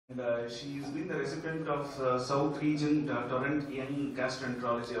She's been the recipient of South Region Torrent Young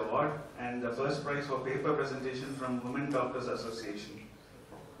Gastroenterology Award and the first prize for paper presentation from Women Doctors Association.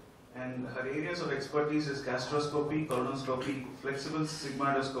 And her areas of expertise is gastroscopy, colonoscopy, flexible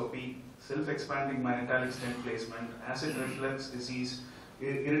sigmoidoscopy, self-expanding metallic stent placement, acid reflux disease,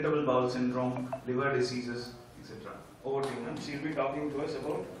 irritable bowel syndrome, liver diseases, etc. Over to you, ma'am. She'll be talking to us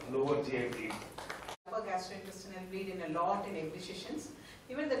about lower GI bleed. Lower gastrointestinal bleed in a lot in every sessions.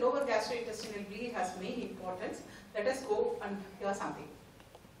 Even the lower gastrointestinal bleed has main importance. Let us go and hear something.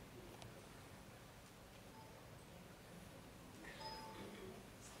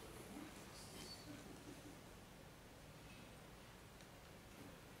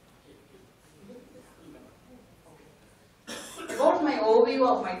 About my overview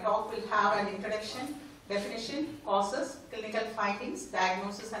of my talk will have an introduction, definition, causes, clinical findings,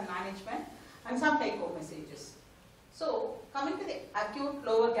 diagnosis and management, and some take-home messages. So, coming to the acute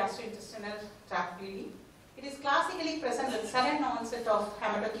lower gastrointestinal tract bleeding, it is classically present with sudden onset of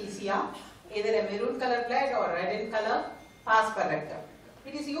hematochezia, either a maroon color blood or red in color, pass per rectum.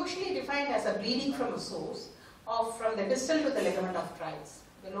 It is usually defined as a bleeding from a source or from the distal to the ligament of trides.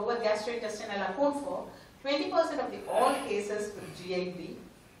 The lower gastrointestinal account for 20% of the all cases with GI bleed.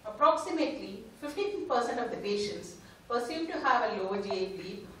 Approximately 15% of the patients perceive to have a lower GI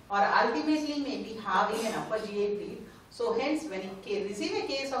bleed or ultimately may be having an upper GI bleed. So hence, when you receive a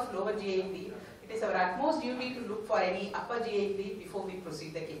case of lower GI bleed, it is our utmost duty to look for any upper GI bleed before we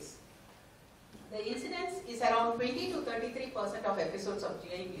proceed the case. The incidence is around 20 to 33% of episodes of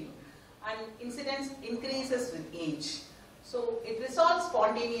GI bleed, and incidence increases with age. So it resolves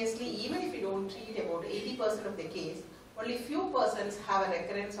spontaneously even if you don't treat about 80% of the case. Only few persons have a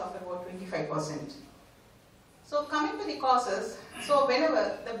recurrence of about 25%. So coming to the causes, so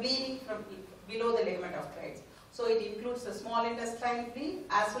whenever the bleeding from below the ligament of trides, so it includes the small intestinal bleed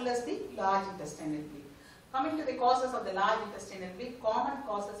as well as the large intestinal bleed. Coming to the causes of the large intestinal bleed, common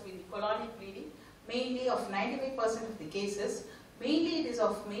causes with the colonic bleeding, mainly of 95% of the cases, mainly it is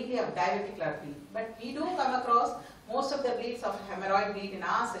of diverticular bleed. But we do come across most of the bleeds of hemorrhoid bleed in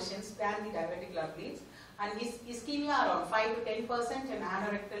our sessions than the diverticular bleeds. And ischemia around 5 to 10% and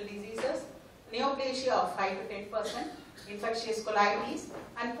anorectal diseases, neoplasia of 5 to 10%, infectious colitis,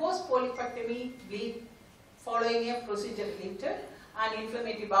 and post-polypectomy bleed following a procedure related, and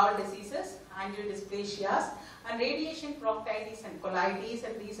inflammatory bowel diseases, angiodysplasias, and radiation proctitis and colitis,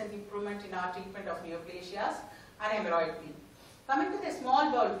 and recent improvement in our treatment of neoplasias and hemorrhoid bleed. Coming to the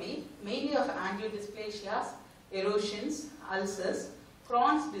small bowel bleed, mainly of angiodysplasias, erosions, ulcers,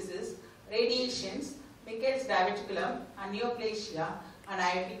 Crohn's disease, radiations, Meckel's diverticulum, and neoplasia, and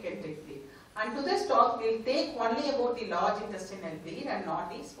aortic enteric bleed. And to this talk, we will take only about the large intestinal bleed and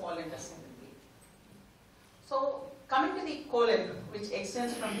not the small intestinal bleed. So, coming to the colon, which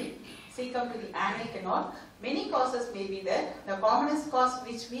extends from the cecum to the anal canal, many causes may be there. The commonest cause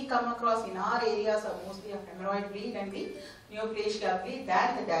which we come across in our areas are mostly of hemorrhoid bleed and the neoplasia bleed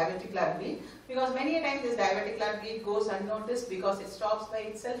than the diverticular bleed, because many a time this diverticular bleed goes unnoticed because it stops by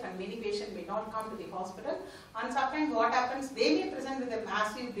itself and many patients may not come to the hospital, and sometimes what happens, they may present with a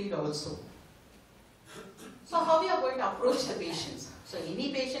massive bleed also. So how we are going to approach the patients? So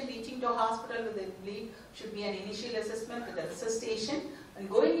any patient reaching to a hospital with a bleed should be an initial assessment with a resuscitation and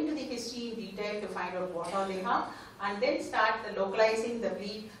going into the history in detail to find out what all they have, and then start localizing the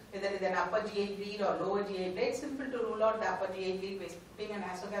bleed, whether it is an upper GI bleed or lower GI bleed. It's simple to rule out the upper GI bleed by putting a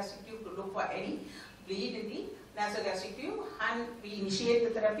nasogastric tube to look for any bleed in the nasogastric tube, and we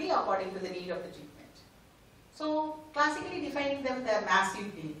initiate the therapy according to the need of the treatment. So, classically defining them, the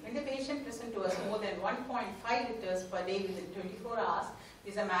massive bleed. When the patient presents to us more than 1.5 liters per day within 24 hours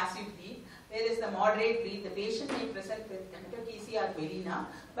is a massive bleed. Whereas the moderate bleed, the patient may present with hematochezia or melena,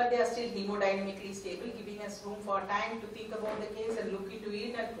 but they are still hemodynamically stable, giving us room for time to think about the case and look into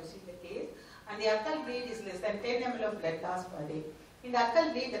it and proceed the case. And the Arcot bleed is less than 10 ml of blood loss per day. In the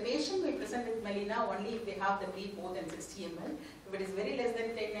Arcot bleed, the patient may present with melena only if they have the bleed more than 60 ml. If it is very less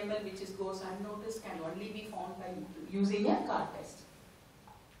than 10 ml, which goes unnoticed, can only be found by using a card test.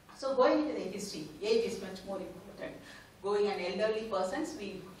 So going into the history, age is much more important. Going on elderly persons,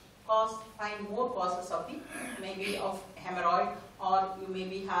 we find more causes of the maybe of hemorrhoid, or they may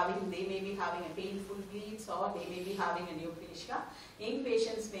be having a painful bleeds, or they may be having a neoplasia. Young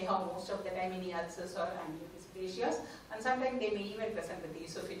patients may have most of the time any ulcers or angiodysplasias, and sometimes they may even present with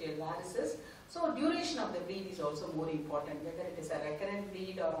esophageal varices. So duration of the bleed is also more important, whether it is a recurrent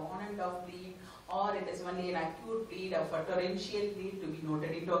bleed or on and off bleed, or it is only an acute bleed or a torrential bleed to be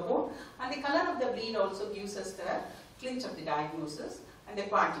noted into account. And the color of the bleed also gives us the clinch of the diagnosis and the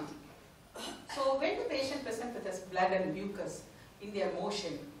quantity. So when the patient presents with this blood and mucus in their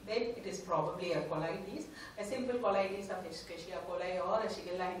motion, then it is probably a colitis. A simple colitis of Escherichia coli or a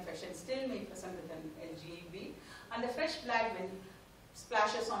Shigella infection still may present with an LGA bleed. And the fresh blood, when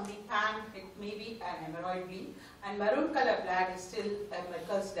splashes on the pan, it may be an hemorrhoid bleed. And maroon color blood is still a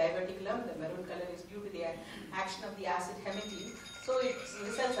Merkel's diverticulum. The maroon color is due to the action of the acid hematine. So it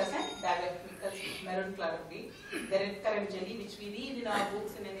results as a diverticulum maroon color bleed. The red currant jelly, which we read in our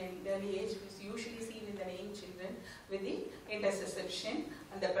books in an early age, is usually seen in the young children with the interception.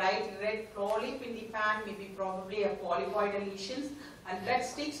 And the bright red polyp in the pan may be probably a polypoidal lesions. And blood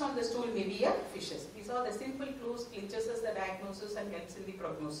sticks on the stool may be a fissures. These are the simple clues, clinches as the diagnosis and helps in the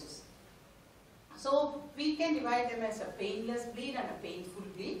prognosis. So we can divide them as a painless bleed and a painful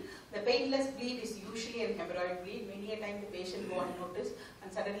bleed. The painless bleed is usually a hemorrhoid bleed. Many a time the patient go unnoticed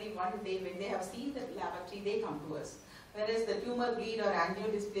and suddenly one day when they have seen the laboratory, they come to us. Whereas the tumor bleed or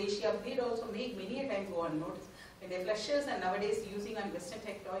angiodysplasia bleed also make many a time go unnoticed. When they flushes and nowadays using on Western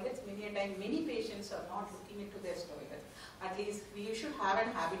tech toilets, many a time many patients are not looking into their toilet. At least we should have a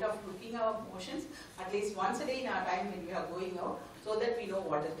habit of looking our motions at least once a day in our time when we are going out so that we know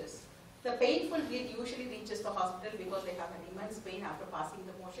what it is. The painful bleed usually reaches the hospital because they have an immense pain after passing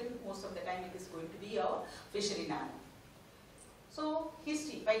the motion. Most of the time it is going to be a fissure in anum. So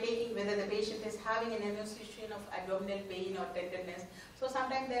history, by taking whether the patient is having an enunciation of abdominal pain or tenderness. So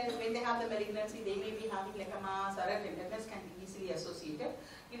sometimes when they have the malignancy, they may be having like a mass or a tenderness can be easily associated.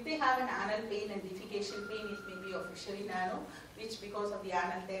 If they have an anal pain and defecation pain, it may be a fissure in anum, which because of the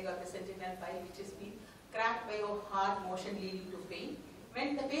anal leg or the sentinel pile, which is being cracked by a hard motion leading to pain.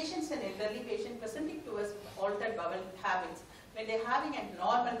 When the patient is an elderly patient presenting to us with altered bowel habits, when they are having a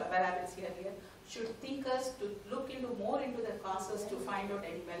normal bowel habits here, should think us to look more into the causes to find out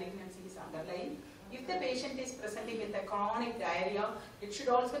any malignancies underlying. If the patient is presenting with a chronic diarrhea, it should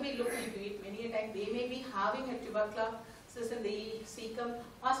also be looked into it. Many a time they may be having a tuberculosis in the cecum,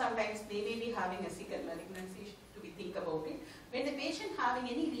 or sometimes they may be having a cecal malignancy to be think about it. When the patient having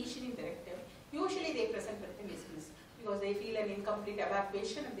any lesion in the rectum, usually they present with the mismas, because they feel an incomplete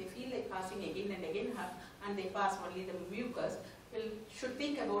evacuation and they feel like passing again and again and they pass only the mucus. Should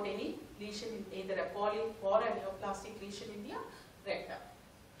think about any lesion in either a polyp or a neoplastic lesion in the rectum.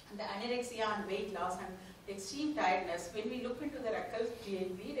 And the anorexia and weight loss and extreme tiredness, when we look into the rectal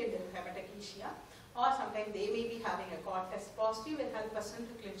GI bleed and the hematochezia, or sometimes they may be having a cord test positive, will help us to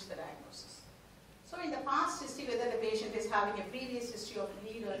clinch the diagnosis. So in the past history, whether the patient is having a previous history of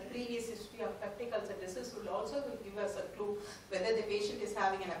bleed or previous history of peptic ulcer disease will also give us a clue whether the patient is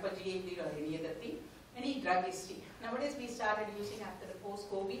having an upper GI bleed or any other thing. Any drug history. Nowadays we started using after the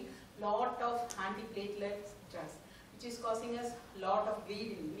post-COVID lot of antiplatelet drugs, which is causing us a lot of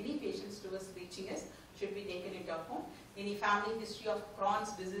bleed in many patients to us reaching us, should be taken into account. Any family history of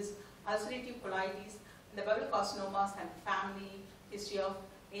Crohn's disease, ulcerative colitis, the bowel carcinomas and family history of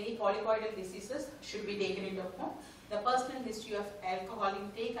any polypoidal diseases should be taken into account. The personal history of alcohol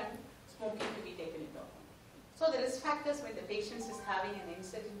intake and smoking to be taken into account. So the risk factors when the patient is having an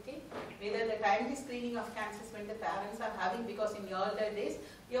NSAID intake, whether the timely screening of cancers when the parents are having, because in the older days,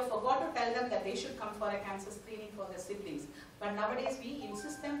 we have forgot to tell them that they should come for a cancer screening for their siblings. But nowadays we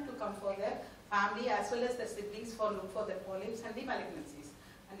insist them to come for their family as well as the siblings for look for the polyps and the malignancies.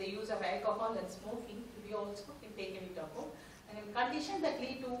 And the use of alcohol and smoking to be also taken into account. And in conditions that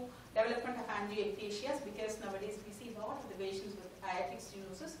lead to development of angioectasias, because nowadays we see a lot of the patients with aortic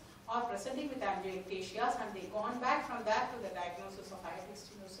stenosis or presenting with angioectasias and they gone back from that to the diagnosis of aortic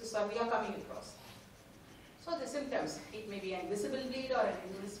stenosis, or we are coming across. So the symptoms, it may be an invisible bleed or an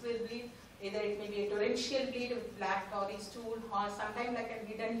invisible bleed, either it may be a torrential bleed with black or stool, or sometimes like a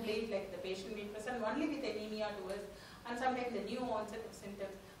hidden bleed, like the patient may present only with anemia to us, and sometimes the new onset of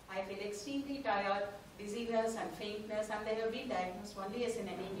symptoms. I feel extremely tired, dizziness and faintness, and they have been diagnosed only as an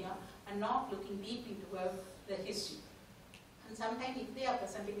anemia and not looking deep into the history. And sometimes if they are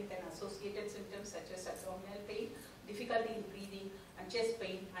presenting with an associated symptoms such as abdominal pain, difficulty in breathing, and chest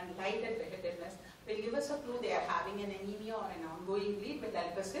pain, and lightheadedness, will give us a clue they are having an anemia or an ongoing bleed, will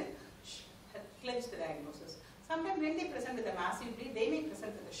help us clinch the diagnosis. Sometimes when they present with a massive bleed, they may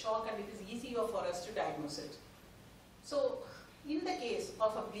present with a shock and it is easier for us to diagnose it. So in the case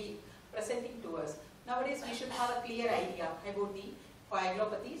of a bleed presenting to us, nowadays we should have a clear idea about the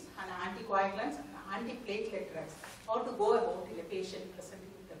coagulopathies and anticoagulants and antiplatelet drugs, how to go about in a patient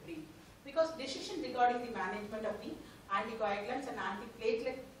presenting with a bleed. Because decision regarding the management of the anticoagulants and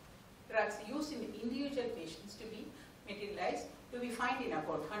antiplatelet drugs used in individual patients to be materialized, to be found in a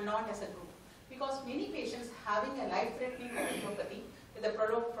court and not as a group. Because many patients having a life-threatening coagulopathy with a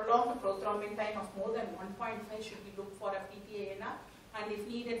prolonged prothrombin time of more than 1.5 should be looked for a PTANR, and if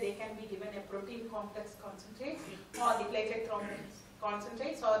needed they can be given a protein complex concentrate or the platelet thrombin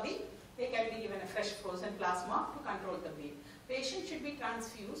concentrates, or they can be given a fresh frozen plasma to control the bleed. Patient should be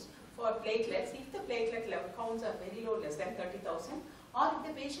transfused for platelets if the platelet level counts are very low, less than 30,000, or if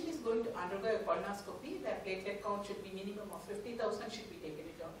the patient is going to undergo a colonoscopy, the platelet count should be minimum of 50,000 should be taken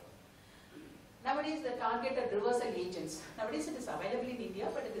into account. Nowadays, the targeted reversal agents, nowadays it is available in India,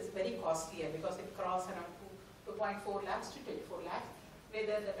 but it is very costlier because it costs around 2.4 lakhs to 24 lakhs,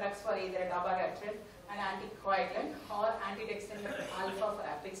 whether the drugs for either dapagliflozin, an anticoagulant, or antidextin alpha for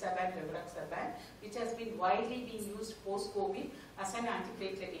apixaban, rivaroxaban, which has been widely being used post-COVID as an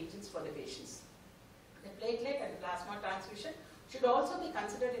antiplatelet agents for the patients. The platelet and plasma transfusion should also be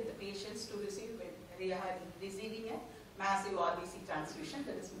considered in the patients to receive when they are receiving a massive RBC transfusion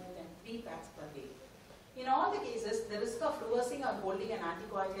that is more than 3 packs per day. In all the cases, the risk of reversing or holding an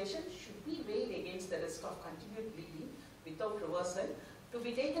anticoagulation should be weighed against the risk of continued bleeding without reversal, to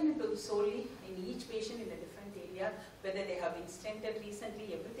be taken into solely in each patient in a different area, whether they have been stented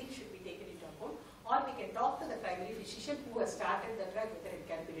recently, everything should be taken into account, or we can talk to the primary physician who has started the drug, whether it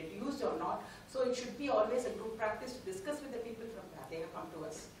can be reduced or not. So it should be always a group practice to discuss with the people from where they have come to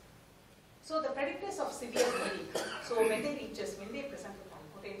us. So the predictors of severe bleeding, so when they present with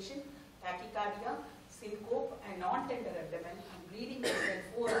hypotension, tachycardia, syncope and non-tender abdomen and bleeding less than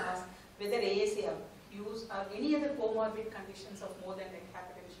 4 hours, whether ASA use or any other comorbid conditions of more than like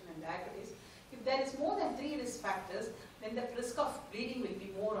hypertension and diabetes. If there is more than 3 risk factors, then the risk of bleeding will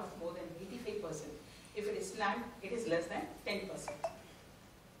be more than 85%. If it is none, it is less than 10%.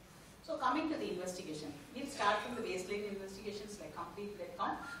 So coming to the investigation, we'll start from the baseline investigations like complete blood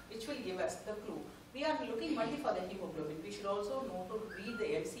count, which will give us the clue. We are looking only for the hemoglobin. We should also know to read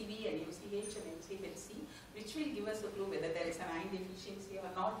the MCV and MCH and MCHC, which will give us a clue whether there is an iron deficiency or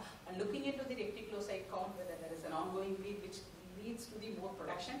not. And looking into the reticulocyte count, whether there is an ongoing bleed which leads to the more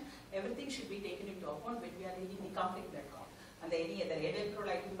production, everything should be taken into account when we are reading the complete blood count. And any other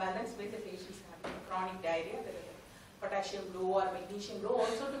electrolyte imbalance when the patient is having chronic diarrhea, whether the potassium low or magnesium low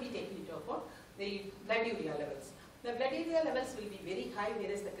also to be taken into account. The blood urea levels. The blood urea levels will be very high,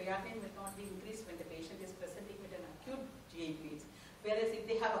 whereas the creatinine will not be increased when the patient is presenting with an acute GI bleeds. Whereas if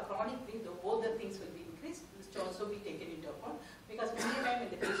they have a chronic bleed, both the things will be increased, which also be taken into account. Because many times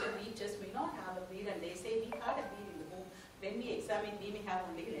when the patient reaches may not have a bleed and they say we had a bleed in the womb, when we examine we may have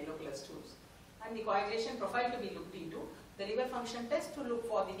only leloclustones. And the coagulation profile to be looked into. The liver function test to look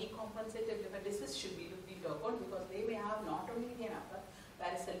for the decompensated liver disease should be looked into account, because they may have not only an upper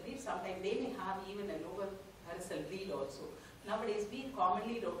variceal bleed, sometimes they may have even a lower variceal bleed also. Nowadays we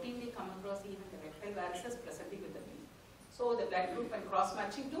commonly routinely come across even the rectal varices presenting with the bleed. So the blood group and cross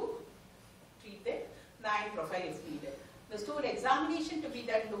matching to treat the iron profile is needed. The stool examination to be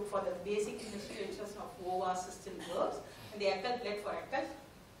done, look for the basic investigations of ova, cyst and nerves, and the occult blood for occult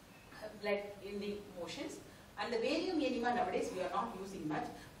blood in the motions. And the barium enema nowadays we are not using much,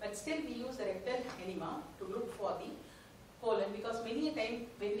 but still we use the rectal enema to look for the colon, because many a time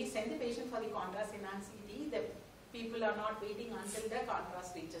when we send the patient for the contrast enhanced CT, the people are not waiting until the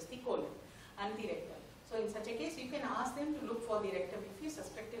contrast reaches the colon and the rectum. So in such a case, you can ask them to look for the rectum. If you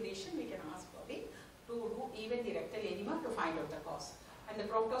suspect a lesion, we can ask for the to do even the rectal enema to find out the cause. And the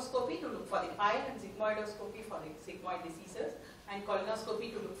proctoscopy to look for the pile, and sigmoidoscopy for the sigmoid diseases, and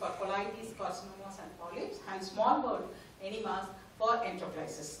colonoscopy to look for colitis, carcinomas and polyps, and small bowel enemas for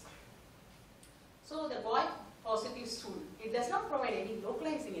enterocolitis. So the boy positive stool, it does not provide any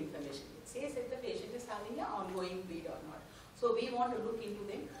localizing information. It says if the patient is having an ongoing bleed or not. So we want to look into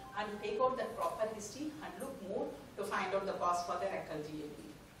them and take out the proper history and look more to find out the cause for the rectal GI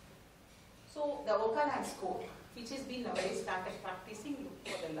bleed. So the Ocalan score, which has been nowadays started practicing, look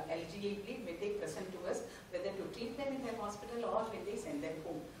for the LGA bleed when they present to us, whether to treat them in their hospital or when they send them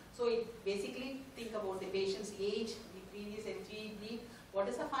home. So it basically think about the patient's age, the previous LGA bleed, what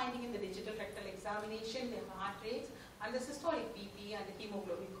is the finding in the digital rectal examination, the heart rates, and the systolic BP and the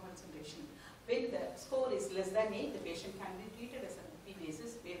hemoglobin concentration. When the score is less than 8, the patient can be treated as an OP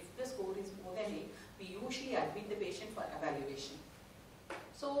basis. If the score is more than 8, we usually admit the patient for evaluation.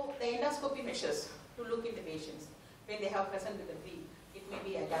 So the endoscopy measures to look in the patients when they have present with the bleed. It may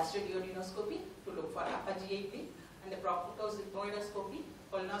be a gastroduodenoscopy to look for upper GI bleed, and the proctosigmoidoscopy,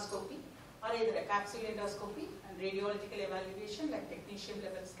 colonoscopy, or either a capsule endoscopy and radiological evaluation like technetium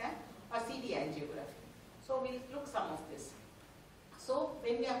level scan or CD angiography. So we'll look some of this. So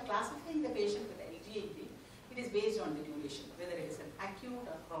when we are classifying the patient with LGA bleed, it is based on the duration, whether it is an acute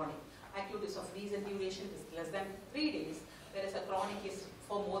or chronic. Acute is of recent duration, is less than 3 days, whereas a chronic is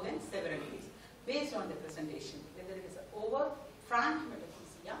for more than several days. Based on the presentation, whether it is over frank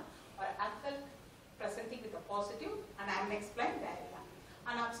metathesia or occult presenting with a positive and unexplained diarrhea,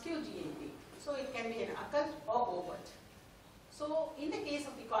 an obscure GI bleed. So it can be an occult or overt. So in the case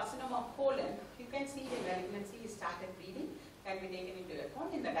of the carcinoma of colon, you can see the malignancy is started bleeding, can be taken into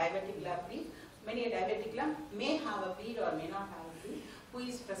account in the diverticular bleed. Many a diverticulum may have a bleed or may not have a bleed, who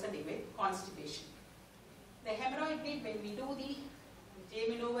is presenting with constipation. The hemorrhoid bleed, when we do the J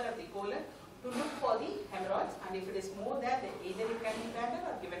maneuver of the colon to look for the hemorrhoids, and if it is more there, then either it can be banded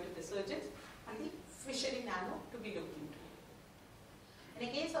or given to the surgeons, and the fissuring nano to be looked into. In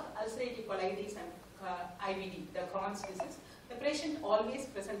a case of ulcerative colitis and IBD, the Crohn's disease, the patient always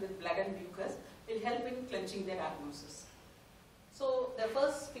present with blood and mucus will help in clenching the diagnosis. So the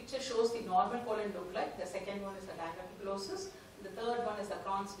first picture shows the normal colon look like, the second one is a diverticulosis, the third one is the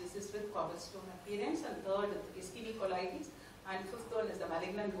Crohn's disease with cobblestone appearance, and third is ischemic colitis, and fifth one is the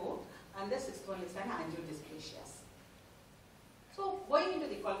malignant bone, and the sixth one is an angiodysplasia. So going into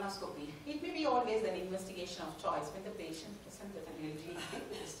the colonoscopy, it may be always an investigation of choice when the patient presents with an LG,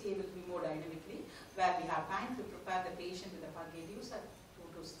 which is able to be more dynamically, where we have time to prepare the patient with the purgatives at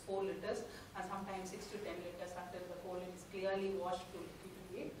 2 to 4 liters, and sometimes 6 to 10 liters until the colon is clearly washed to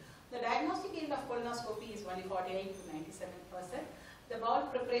liquid. The diagnostic yield of colonoscopy is only 48 to 97%. The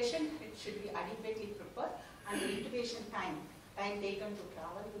bowel preparation, it should be adequately prepared, and the intubation time taken to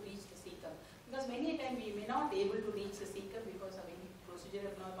travel to reach the cecum. Because many a time we may not be able to reach the cecum because of any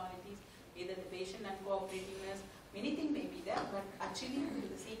procedural abnormalities, either the patient uncooperativeness, many things may be there, but achieving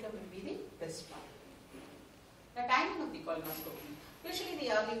the cecum will be the best one. The timing of the colonoscopy. Usually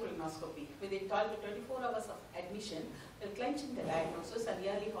the early colonoscopy, within 12 to 24 hours of admission, will clench in the diagnosis, and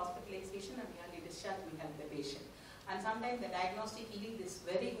early hospitalization and early discharge will help the patient. And sometimes the diagnostic yield is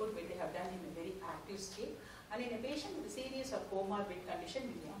very good when they have done in a very active state. And in a patient with a serious or comorbid condition,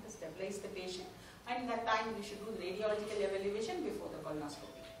 we want to stabilize the patient, and in that time we should do the radiological evaluation before the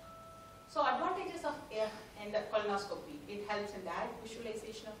colonoscopy. So advantages of colonoscopy: it helps in direct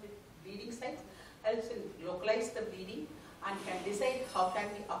visualization of the bleeding sites, helps in localize the bleeding, and can decide how can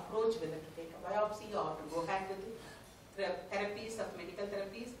we approach whether to take a biopsy or to go ahead with the therapies of medical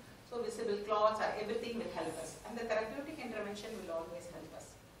therapies. So visible clots or everything will help us, and the therapeutic intervention will always help us.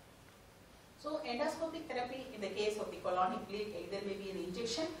 So endoscopic therapy in the case of the colonic bleed either may be an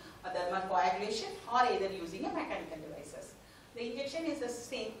injection, a dermal coagulation, or either using a mechanical devices. The injection is the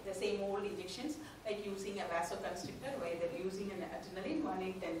same old injections like using a vasoconstrictor, either using an adrenaline 1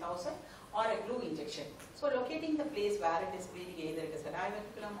 in 10,000 or a glue injection. So locating the place where it is bleeding, either it is a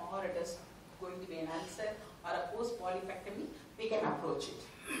diverticulum or it is going to be an ulcer or a post-polypectomy, we can approach it.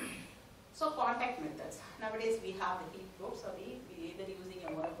 So contact methods. Nowadays we have the heat probes, or we either using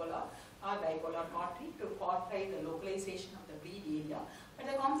a monopolar or bipolar cautery to cauterize the localization of the bleed area. But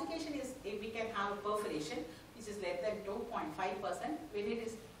the complication is if we can have a perforation which is less than 2.5%, when it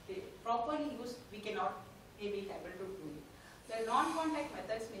is properly used, we cannot be able to do it. The non-contact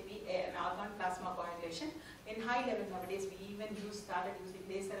methods may be an argon plasma coagulation. In high level nowadays, we even started using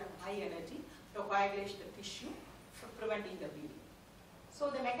laser and high energy to coagulate the tissue, preventing the bleeding. So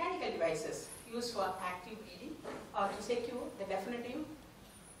the mechanical devices used for active bleeding or to secure the definitive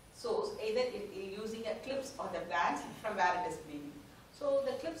source, either using a clips or the bands from where it is bleeding. So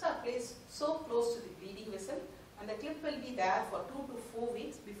the clips are placed so close to the bleeding vessel, and the clip will be there for 2 to 4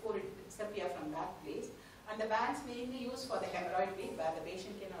 weeks before it disappears from that place. And the bands may be used for the hemorrhoid bleed, where the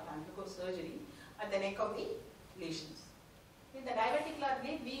patient cannot undergo surgery at the neck of the lesions. In the diverticular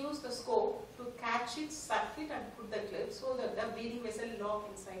bleed, we use the scope to catch it, suck it, and put the clip so that the bleeding vessel lock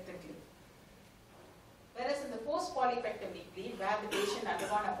inside the clip. Whereas in the post-polypectomy bleed, where the patient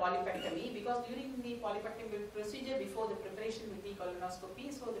undergone a polypectomy, because during the polypectomy procedure before the preparation will be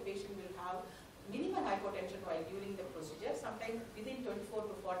colonoscopy, so the patient will have minimal hypotension while during the procedure. Sometimes within 24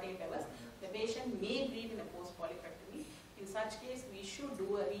 to 48 hours, the patient may bleed in a post-polypectomy. In such case, we should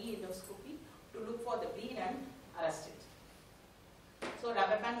do a re-endoscopy to look for the bleed and arrest it. So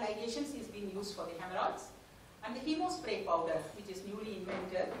rubber band ligations is being used for the hemorrhoids, and the hemospray powder, which is newly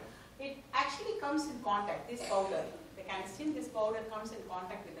invented, it actually comes in contact, this powder, the canesten, this powder comes in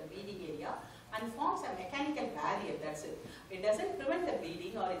contact with the bleeding area and forms a mechanical barrier, that's it. It doesn't prevent the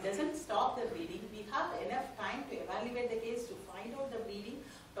bleeding or it doesn't stop the bleeding. We have enough time to evaluate the case to find out the bleeding,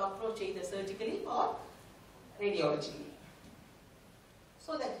 to approach either surgically or radiologically.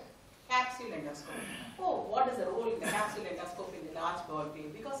 So the capsule endoscopy. Oh, what is the role in the capsule endoscopy in the large bowel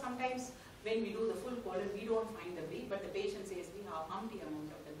bleed? Because sometimes when we do the full colon, we don't find the bleed, but the patient says we have humpty amount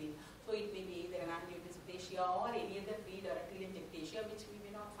of the bleed. So it may be either an angiodysplasia or any other bleed or a telangiectasia, which we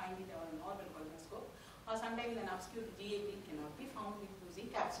may not find in our normal colonoscope, or sometimes an obscure GA bleed cannot be found with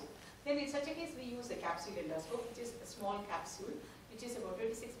using capsule. Then in such a case, we use a capsule endoscope, which is a small capsule, which is about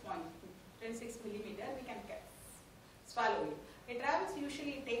 26 millimeter. We can swallow it. It travels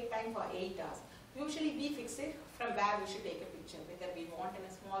usually take time for 8 hours. Usually we fix it from where we should take a picture. picture, whether we want in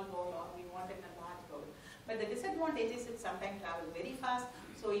a small bowl or we want in a large bowl. But the disadvantage is it sometimes travels very fast,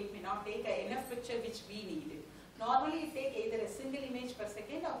 so it may not take enough picture which we needed. Normally it takes either a single image per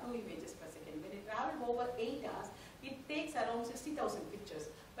second or 2 images per second. When it travels over 8 hours, it takes around 60,000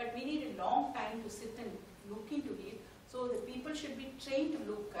 pictures. But we need a long time to sit and look into it. So the people should be trained to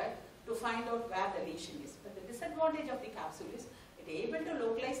look at, to find out where the lesion is. But the disadvantage of the capsule is it is able to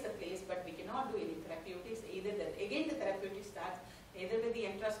localize the place, but we cannot do any therapeutics. Either the therapeutic starts either with the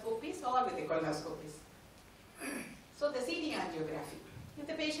enteroscopies or with the colonoscopies. So the CT angiography. If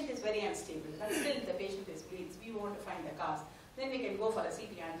the patient is very unstable, but still the patient is bleeds, we want to find the cause, then we can go for a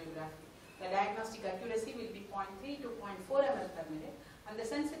CT angiography. The diagnostic accuracy will be 0.3 to 0.4 ml per minute, and the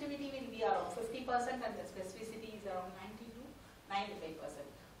sensitivity will be around 50% and the specificity is around 90 to 95%.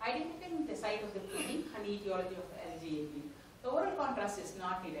 Identifying the site of the bleeding and etiology of LGA. The oral contrast is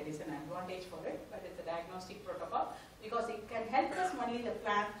not needed, it's an advantage for it, but it's a diagnostic protocol because it can help us only the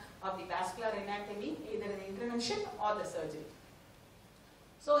plan of the vascular anatomy, either the intervention or the surgery.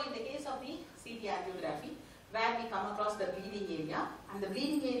 So in the case of the CT angiography, where we come across the bleeding area, and the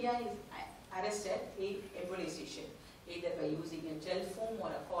bleeding area is arrested in embolization, either by using a gel foam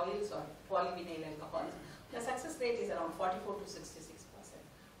or a coils or polyvinyl alcohols. The success rate is around 44 to 66%.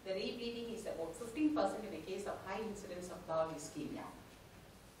 The rebleeding is about 15% in a case of high incidence of bowel ischemia.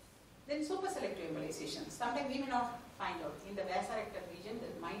 Then superselective embolization. Sometimes we may not find out. In the vasorectal region, the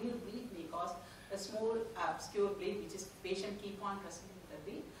minute bleed may cause a small obscure bleed, which is patient keep on pressing the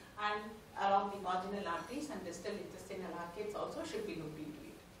bleed, and along the marginal arteries and distal intestinal arcades also should be looked into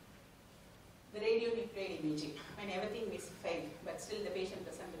it. The radionuclide imaging, when everything is failed, but still the patient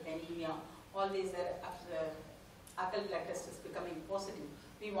presents with anemia, all these occult blood test is becoming positive.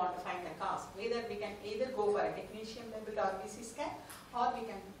 We want to find the cause. Whether we can either go for a technetium level RBC scan or we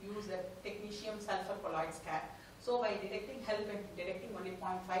can use a technetium sulfur colloid scan. So by detecting only 0.5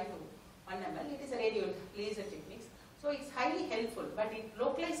 to 1 ml, it is a radio laser techniques. So it's highly helpful, but it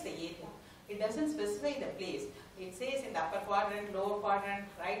localizes the area. It doesn't specify the place. It says in the upper quadrant, lower quadrant,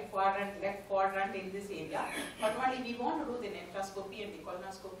 right quadrant, left quadrant in this area. But only we want to do the enteroscopy and the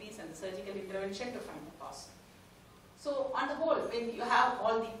colonoscopies and the surgical intervention to find the cause. So on the whole, when you have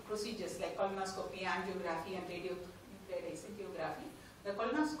all the procedures like colonoscopy, angiography and radionuclide scintigraphy, the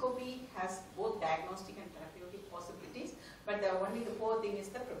colonoscopy has both diagnostic and therapeutic possibilities, but only the poor thing is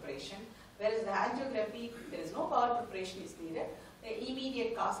the preparation. Whereas the angiography, there is no power preparation is needed. The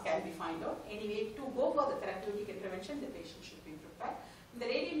immediate cause can be found out. Anyway, to go for the therapeutic intervention, the patient should be prepared. In the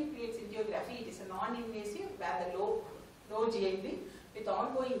radionuclide scintigraphy, it is a non-invasive where the low GI bleed with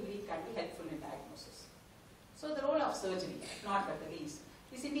ongoing bleed can be helpful in diagnosis. So the role of surgery, not but the least,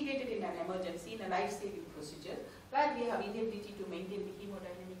 is indicated in an emergency, in a life-saving procedure, where we have inability to maintain the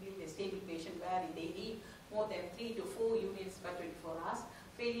hemodynamically the stable patient where they need more than 3 to 4 units per 24 hours,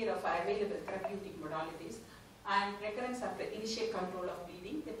 failure of available therapeutic modalities, and recurrence after initial control of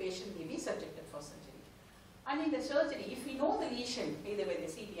bleeding, the patient may be subjected for surgery. And in the surgery, if we know the lesion, either by the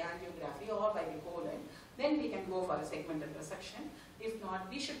CT angiography or by the colon, then we can go for a segmental resection. If not,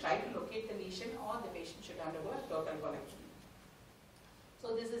 we should try to locate the lesion or the patient should undergo a total colectomy.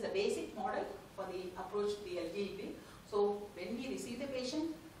 So this is a basic model for the approach to the LGA. So when we receive the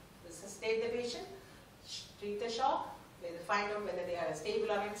patient, resuscitate the patient, treat the shock, find out whether they are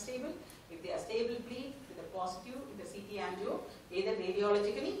stable or unstable. If they are stable, bleed with a positive in the CT angio, either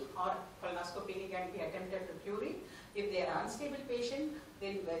radiologically or colonoscopically can be attempted to cure it. If they are unstable patient,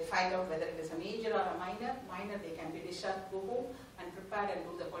 then we'll find out whether it is a major or a minor. Minor, they can be discharged, go home and prepare and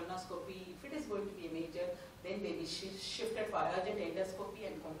do the colonoscopy. If it is going to be a major, then they will be shifted for urgent endoscopy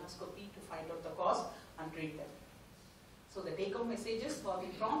and colonoscopy to find out the cause and treat them. So the take-home messages for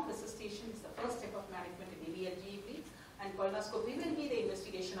the prompt resuscitation is the first step of management in LGA bleed, and colonoscopy will be the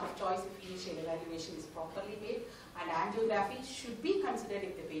investigation of choice if initial evaluation is properly made, and angiography should be considered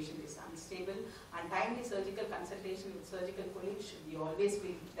if the patient is unstable, and timely surgical consultation with surgical colleagues should be always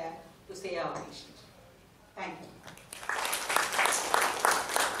be there to save our patient. Thank you.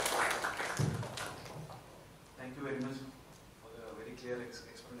 Thank you very much for the very clear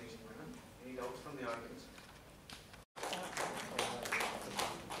explanation, madam. Any doubts from the audience?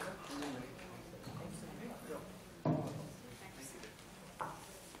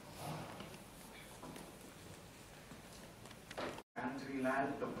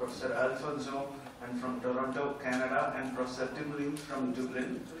 Professor Alfonso and from Toronto, Canada, and Professor Tim Lim from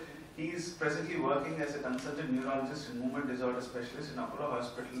Dublin. He is presently working as a consultant neurologist and movement disorder specialist in Apollo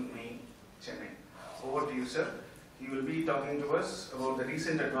Hospital, Main, Chennai. Over to you, sir. He will be talking to us about the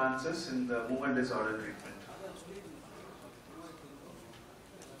recent advances in the movement disorder treatment.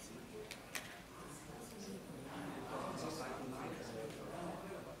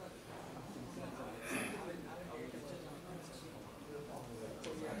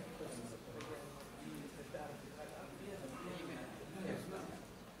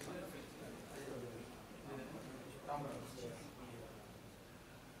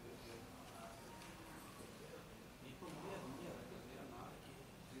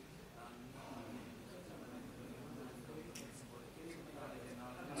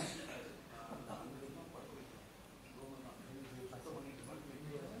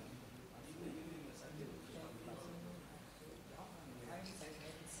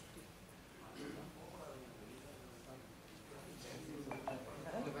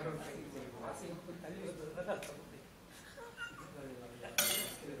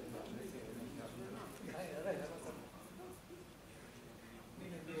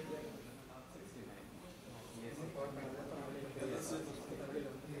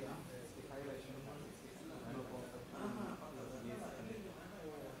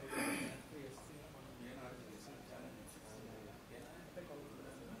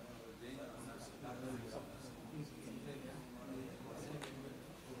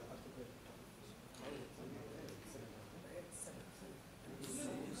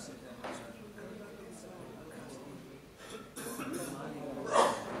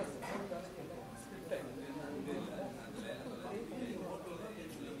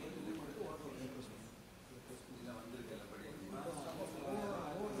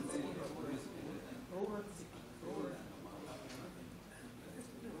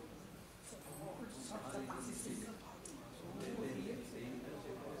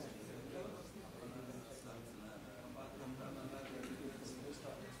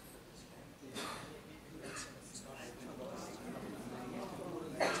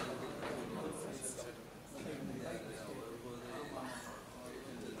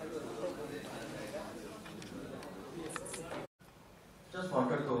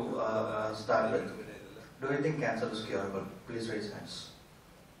 start with. Do you think cancer is curable? Please raise hands.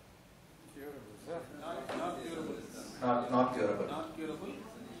 Not curable. Not curable. Not curable.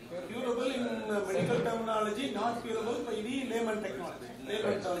 Curable in medical terminology, not curable by the layman technology.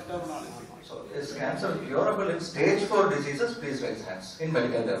 Layman terminology. So, is cancer curable in stage 4 diseases? Please raise hands in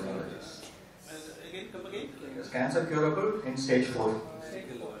medical terminologies. Again, come again. Is cancer curable in stage 4?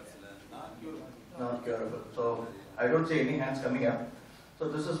 Not curable. Not curable. So, I don't see any hands coming up. So,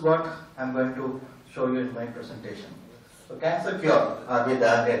 this is what I'm going to show you in my presentation. So, cancer cure, are we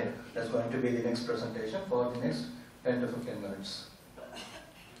there yet? That's going to be the next presentation for the next 10 to 15 minutes.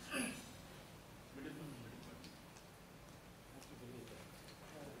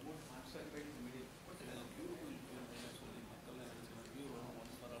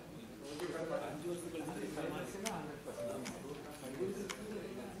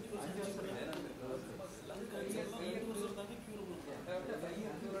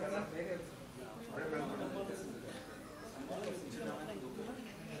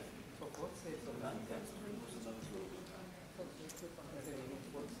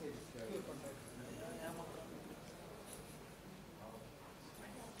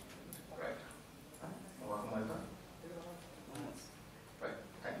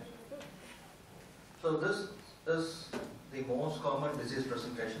 So this is the most common disease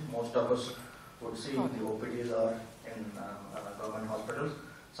presentation. Most of us would see the OPDs are in government hospitals.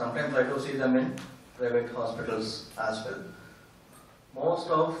 Sometimes I do see them in private hospitals as well. Most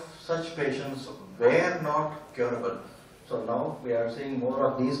of such patients were not curable. So now we are seeing more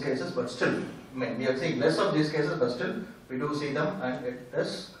of these cases, but still, we are seeing less of these cases, but still we do see them, and it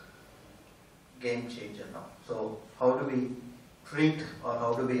is game changer now. So how do we treat or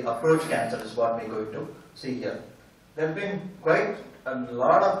how do we approach cancer is what we are going to see here. There have been quite a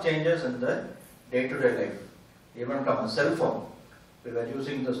lot of changes in the day-to-day life, even from a cell phone. We were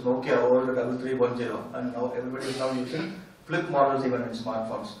using this Nokia old 3310, and now everybody is now using flip models even in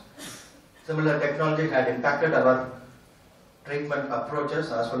smartphones. Similar technology had impacted our treatment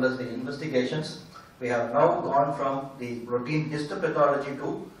approaches as well as the investigations. We have now gone from the routine histopathology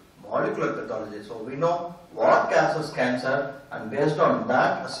to molecular pathology. So we know what causes cancer, and based on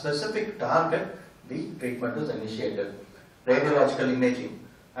that, a specific target, the treatment is initiated. Radiological imaging.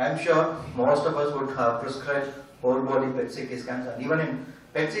 I am sure most of us would have prescribed whole body PET CT scans, and even in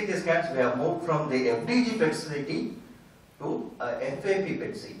PET CT scans, we have moved from the FDG PET CT to FAP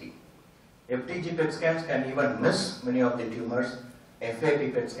PET CT. FDG PET scans can even miss many of the tumors.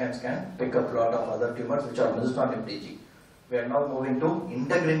 FAP PET scans can pick up a lot of other tumors which are missed on FDG. We are now moving to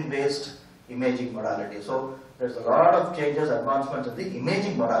integrin-based imaging modality. So there's a lot of changes, advancements in the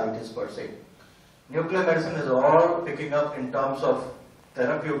imaging modalities per se. Nuclear medicine is all picking up in terms of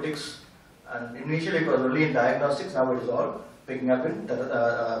therapeutics, and initially it was only in diagnostics, now it is all picking up in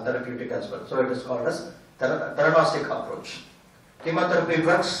therapeutic as well. So it is called as theranostic approach. Chemotherapy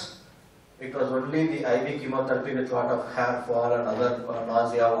drugs, it was only the IV chemotherapy with a lot of hair fall and other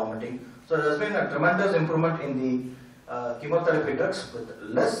nausea, vomiting. So there has been a tremendous improvement in the chemotherapy drugs with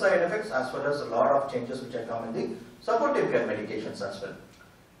less side effects, as well as a lot of changes which have come in the supportive care medications as well.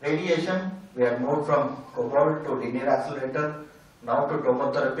 Radiation, we have moved from cobalt to linear accelerator, now to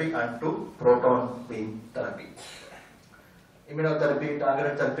tomotherapy and to proton beam therapy. Immunotherapy,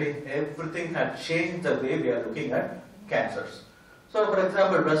 targeted therapy, everything had changed the way we are looking at cancers. So for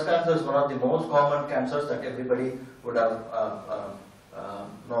example, breast cancer is one of the most common cancers that everybody would have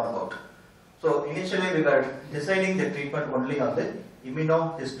known about. So initially we were deciding the treatment only on the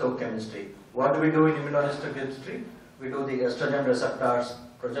immunohistochemistry. What do we do in immunohistochemistry? We do the estrogen receptors,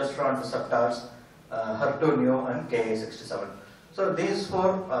 progesterone receptors, HER2/neu and Ka67. So these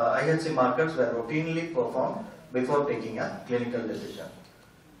four IHC markers were routinely performed before taking a clinical decision.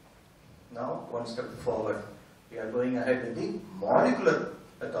 Now one step forward, we are going ahead with the molecular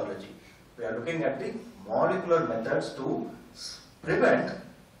pathology. We are looking at the molecular methods to prevent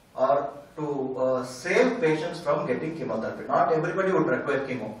or to save patients from getting chemotherapy. Not everybody would require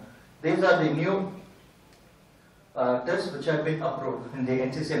chemo. These are the new tests which have been approved in the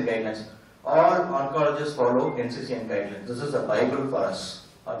NCCN guidelines. All oncologists follow NCCN guidelines. This is the Bible for us,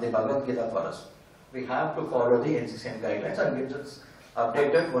 or the Bhagavad Gita for us. We have to follow the NCCN guidelines, and it is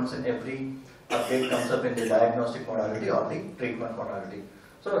updated once in every update comes up in the diagnostic modality or the treatment modality.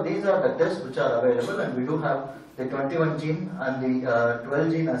 So these are the tests which are available, and we do have the 21 gene and the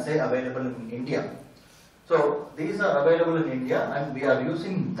 12 gene assay available in India. So these are available in India, and we are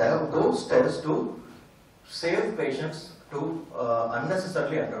using those tests to save patients to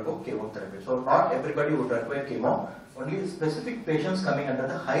unnecessarily undergo chemotherapy. So not everybody would require chemo, only specific patients coming under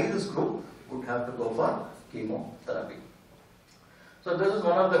the high risk group would have to go for chemotherapy. So this is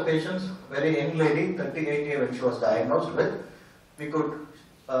one of the patients, very young lady, 38 years when she was diagnosed with. We could,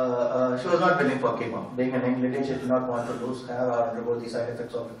 she was not willing for chemo. Being a young lady, she did not want to lose hair or undergo the side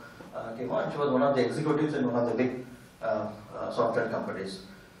effects of chemo. And she was one of the executives in one of the big software companies.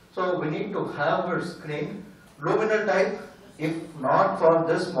 So we need to have her screened. Luminal type, if not for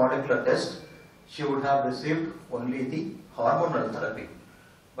this molecular test, she would have received only the hormonal therapy.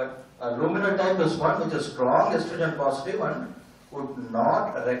 But luminal type is one which is strong estrogen positive and would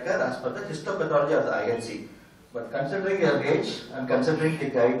not recur as per the histopathology of the INC. But considering her age and considering the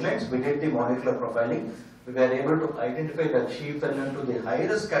guidelines, we did the molecular profiling. We were able to identify that she fell into the high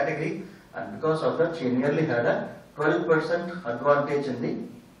risk category, and because of that she nearly had a 12% advantage in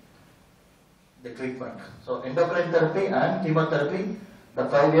the treatment. So endocrine therapy and chemotherapy, the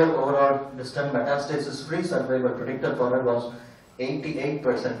 5-year overall distant metastasis free survival predicted for her was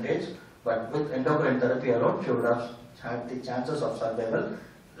 88%, but with endocrine therapy alone she would have had the chances of survival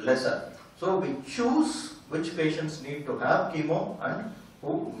lesser. So we choose which patients need to have chemo and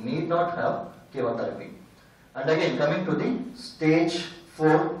who need not have chemotherapy. And again, coming to the stage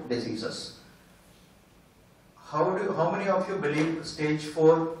 4 diseases. How many of you believe stage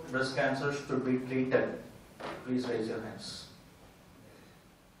 4 breast cancer should be treated? Please raise your hands.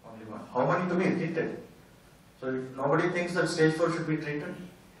 Only one. How many to be treated? So nobody thinks that stage 4 should be treated?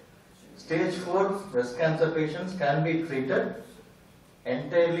 Stage 4 breast cancer patients can be treated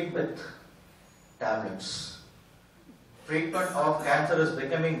entirely with tablets. Treatment of cancer is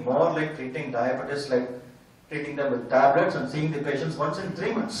becoming more like treating diabetes, like treating them with tablets and seeing the patients once in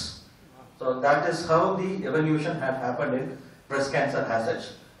 3 months. So that is how the evolution had happened in breast cancer as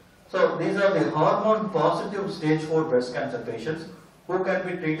such. So these are the hormone positive stage 4 breast cancer patients who can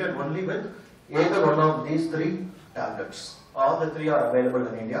be treated only with either one of these 3 tablets. All the 3 are available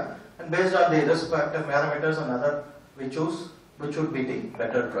in India, and based on the risk factor parameters and other, we choose which would be the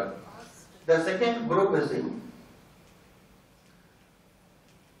better drug. The second group is the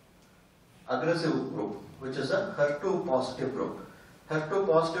aggressive group, which is a HER2 positive group. HER2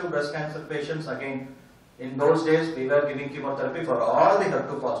 positive breast cancer patients, again, in those days we were giving chemotherapy for all the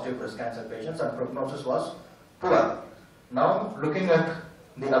HER2 positive breast cancer patients and prognosis was poor. Now looking at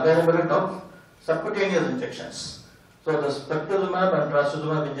the availability of subcutaneous injections. So the pertuzumab and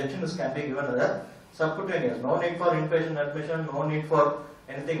trastuzumab injections can be given as a subcutaneous. No need for inpatient admission, no need for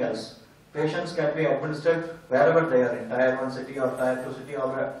anything else. Patients can be administered wherever they are, in Tier 1 city or Tier 2 city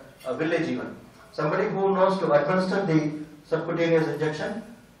or a village even. Somebody who knows to administer the subcutaneous injection,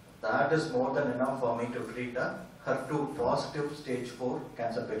 that is more than enough for me to treat a HER2 positive stage 4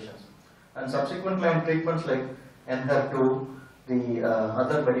 cancer patients. And subsequent line treatments like Enhertu, the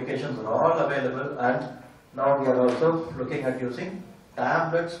other medications are all available, and now we are also looking at using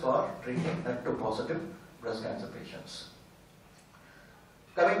tablets for treating HER2 positive breast cancer patients.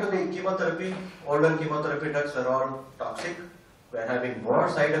 Coming to the chemotherapy, older chemotherapy drugs were all toxic, were having more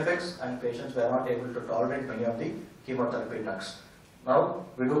side effects, and patients were not able to tolerate many of the chemotherapy drugs. Now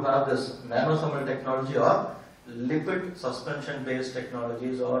we do have this nanosomal technology or lipid suspension based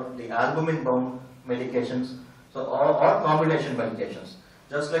technologies or the albumin bound medications, so or combination medications.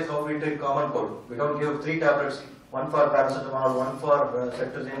 Just like how we treat common cold, we don't give 3 tablets, one for paracetamol, one for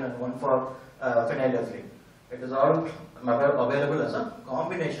cetirizine and one for phenylephrine. It is all available as a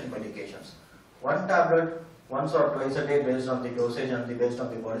combination medications. One tablet once or twice a day based on the dosage and based on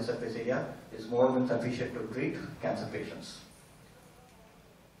the body surface area is more than sufficient to treat cancer patients.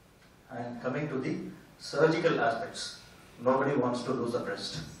 And coming to the surgical aspects, nobody wants to lose a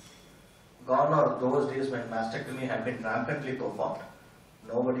breast. Gone are those days when mastectomy had been rampantly performed.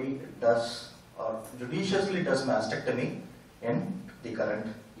 Nobody does or judiciously does mastectomy in the current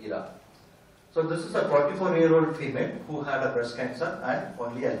era. So this is a 44-year-old female who had a breast cancer and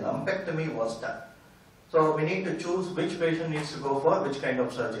only a lumpectomy was done. So we need to choose which patient needs to go for which kind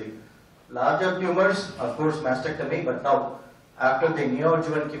of surgery. Larger tumors, of course, mastectomy, but now after the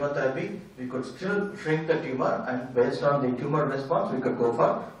neoadjuvant chemotherapy, we could still shrink the tumor, and based on the tumor response, we could go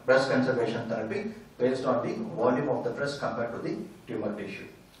for breast conservation therapy based on the volume of the breast compared to the tumor tissue.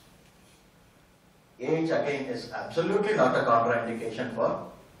 Age again is absolutely not a contraindication for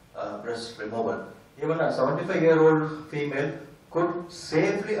breast removal. Even a 75-year-old female could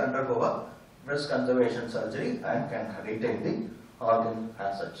safely undergo a breast conservation surgery and can retain the organ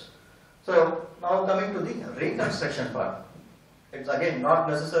as such. So now coming to the reconstruction part. It's again not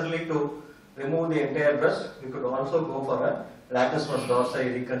necessarily to remove the entire breast. We could also go for a latissimus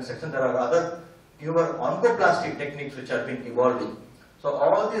dorsi reconstruction. There are other newer oncoplastic techniques which have been evolving. So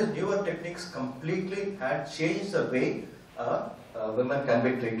all these newer techniques completely had changed the way women can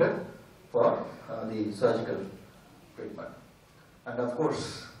be treated for the surgical treatment. And of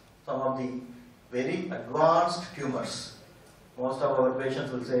course, some of the very advanced tumors. Most of our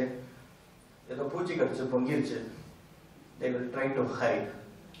patients will say, they will try to hide.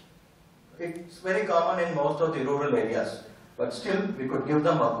 It's very common in most of the rural areas, but still we could give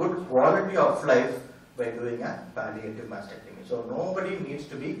them a good quality of life by doing a palliative mastectomy. So nobody needs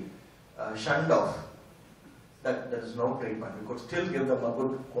to be shunned off that there is no treatment. We could still give them a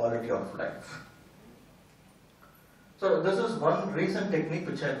good quality of life. So this is one recent technique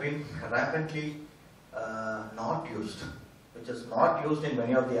which has been rapidly not used, which is not used in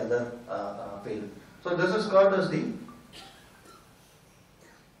many of the other fields. So this is called as the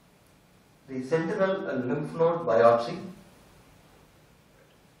sentinel lymph node biopsy.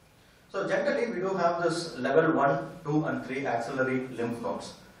 So generally we do have this level 1, 2 and 3 axillary lymph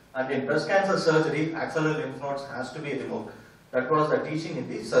nodes. And in breast cancer surgery, axillary lymph nodes has to be removed. That was the teaching in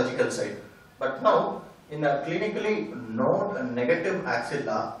the surgical side. But now, in a clinically node negative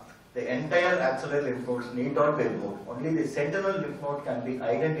axilla, the entire axillary lymph nodes need not be removed. Only the sentinel lymph node can be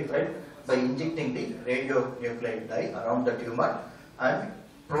identified by injecting the radionuclide dye around the tumor, and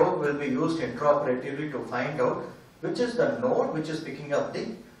probe will be used intraoperatively to find out which is the node which is picking up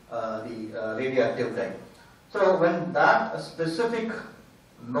the radioactive dye. So when that specific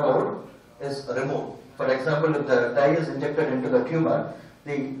node is removed, for example, if the dye is injected into the tumor,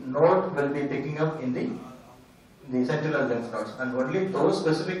 the node will be picking up in the sentinel lymph nodes, and only those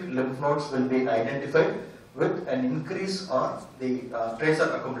specific lymph nodes will be identified with an increase or the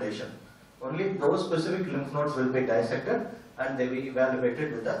tracer accumulation. Only those specific lymph nodes will be dissected and they will be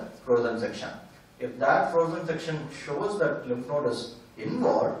evaluated with a frozen section. If that frozen section shows that lymph node is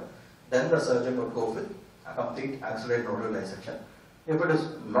involved, then the surgeon would go with a complete axillary nodal dissection. If it is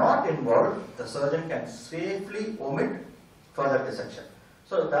not involved, the surgeon can safely omit further dissection.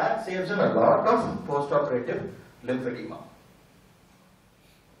 So that saves him a lot of post-operative lymphedema.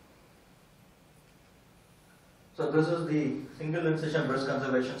 So this is the single incision breast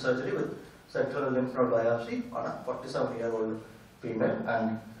conservation surgery with sentinel lymph node biopsy on a 47-year-old female,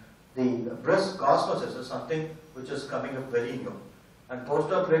 and the breast cosmosis is something which is coming up very new. And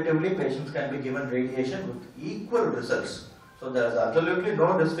post-operatively, patients can be given radiation with equal results. So there is absolutely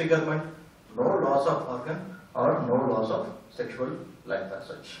no disfigurement, no loss of organ, or no loss of sexual life as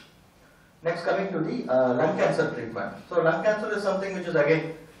such. Next, coming to the lung cancer treatment. So lung cancer is something which is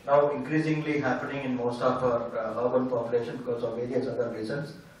again now increasingly happening in most of our urban population because of various other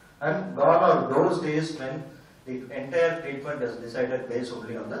reasons. And gone are those days when the entire treatment is decided based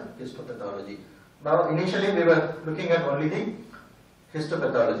only on the histopathology. Now initially we were looking at only the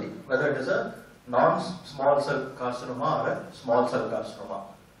histopathology, whether it is a non-small cell carcinoma or a small cell carcinoma.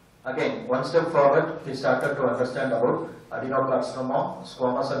 Again, one step forward, we started to understand about adenocarcinoma,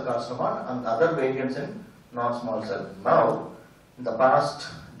 squamous cell carcinoma and other variants in non-small cell. Now, in the past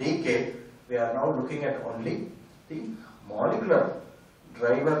decade, we are now looking at only the molecular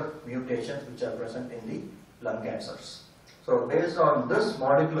driver mutations which are present in the lung cancers. So based on this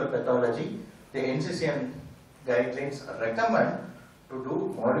molecular pathology, the NCCN guidelines recommend to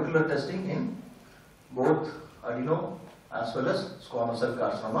do molecular testing in both adeno as well as squamous cell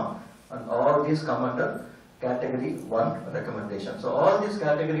carcinoma, and all these come under category 1 recommendation. So all these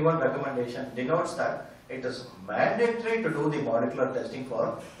category 1 recommendation denotes that it is mandatory to do the molecular testing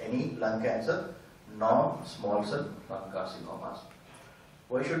for any lung cancer, non-small cell lung carcinomas.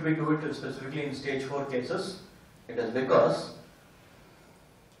 Why should we do it specifically in stage 4 cases? It is because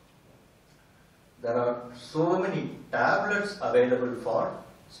there are so many tablets available for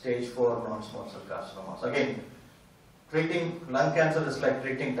stage 4 non-small cell carcinomas. Again, treating lung cancer is like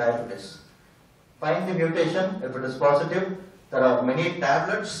treating diabetes. Find the mutation. If it is positive, there are many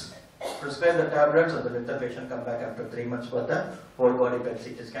tablets. Prescribe the tablets and let the patient come back after 3 months for the whole body PET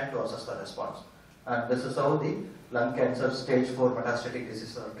CT scan to assess the response. And this is how the lung cancer stage 4 metastatic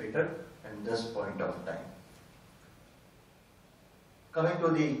diseases are treated at this point of time. Coming to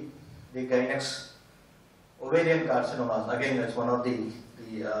the gynecs, ovarian carcinomas, again it's one of the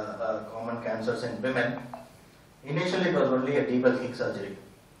common cancers in women. Initially it was only a debulking surgery.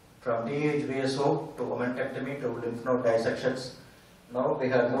 From DHVSO to omentectomy to lymph node dissections. Now we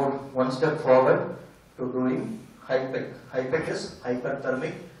have moved one step forward to doing HIPEC. HIPEC is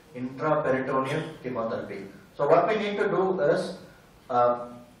hyperthermic intraperitoneal chemotherapy. So what we need to do is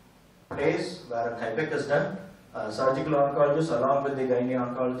place where HIPEC is done, surgical oncologist along with the gynae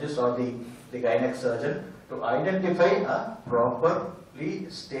oncologist or the gynec surgeon to identify a properly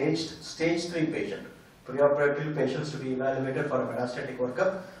staged stage 3 patient. Preoperative patients to be evaluated for a metastatic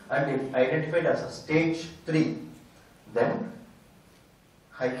workup, and if identified as a stage 3, then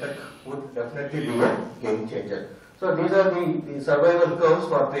HIPEC would definitely be a game changer. So these are the survival curves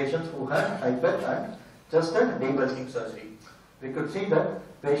for patients who had HIPEC and just a debulking surgery. We could see that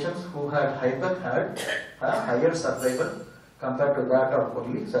patients who had HIPEC had a higher survival compared to that of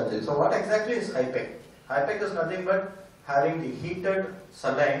only surgery. So what exactly is HIPEC? HIPEC is nothing but having the heated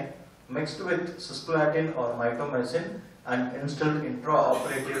saline mixed with cisplatin or mitomycin and instilled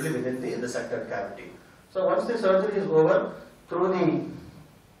intraoperatively within the resected cavity. So once the surgery is over, through the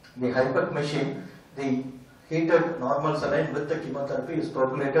HIPEC machine, the heated normal saline with the chemotherapy is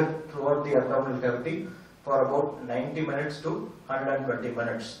propagated throughout the abdominal cavity for about 90 minutes to 120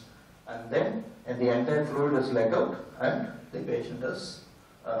 minutes. And then the entire fluid is let out and the patient is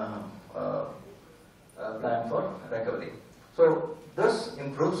planned for recovery. So this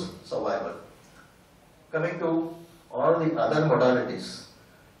improves survival. Coming to all the other modalities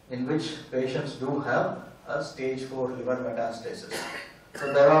in which patients do have a stage 4 liver metastasis.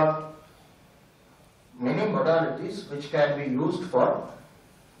 So there are many modalities which can be used for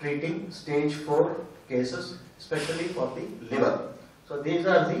treating stage 4 cases, especially for the liver. So these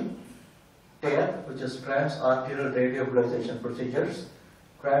are the TARE, which is trans-arterial radioembolization procedures,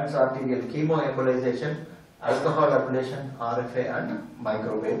 trans-arterial chemoembolization, alcohol ablation, RFA and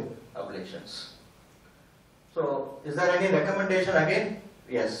microwave ablations. So is there any recommendation again?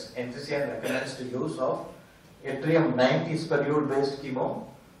 Yes, NCCN recommends the use of yttrium-90 spherule based chemo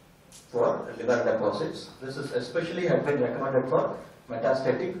for liver deposits. This is especially has been recommended for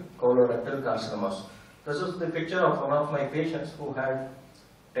metastatic colorectal carcinomas. This is the picture of one of my patients who had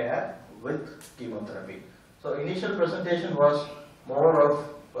TARE with chemotherapy. So initial presentation was more of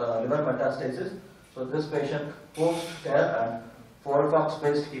liver metastasis. So this patient post-TARE and FOLFOX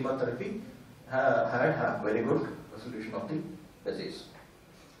based chemotherapy had very good resolution of the disease.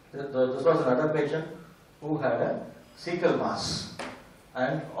 This was another patient who had a cecal mass,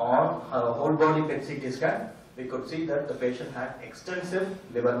 and on a whole body PET CT scan we could see that the patient had extensive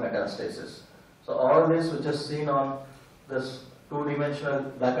liver metastasis. So all this which is seen on this two-dimensional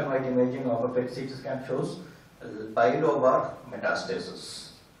black and white imaging of a PET CT scan shows bilobar metastasis.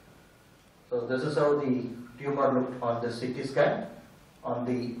 So this is how the tumor looked on the CT scan, on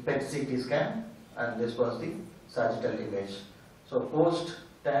the PET CT scan, and this was the sagittal image. So post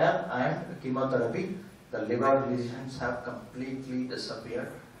TARE and chemotherapy, the liver lesions have completely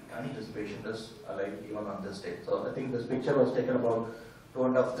disappeared and this patient is alive even on this date. So I think this picture was taken about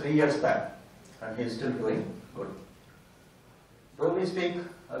 2.5–3 years back and he is still doing good. Though we speak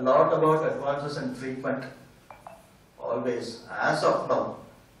a lot about advances in treatment, always, as of now,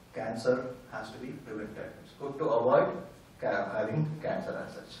 cancer has to be prevented. It's good to avoid having cancer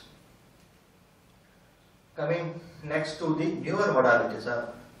as such. Coming next to the newer modalities,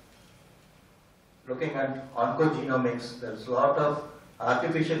 looking at oncogenomics, there's a lot of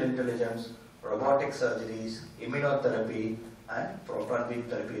artificial intelligence, robotic surgeries, immunotherapy, and proton beam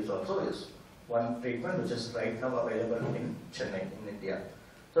therapy is also one treatment which is right now available in Chennai, in India.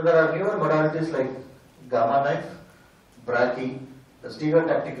 So there are newer modalities like gamma knife, brachy, the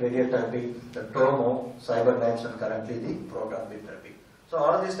stereotactic radiotherapy, the tomo, cyber knives, and currently the proton beam therapy. So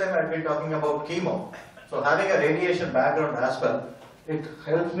all this time I've been talking about chemo. So having a radiation background as well, it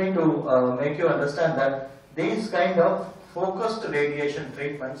helps me to make you understand that these kind of focused radiation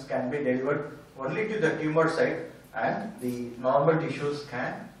treatments can be delivered only to the tumor site and the normal tissues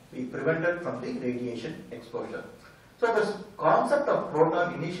can be prevented from the radiation exposure. So this concept of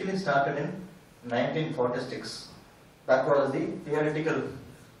proton initially started in 1946. That was the theoretical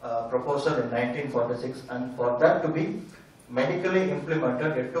proposal in 1946, and for that to be medically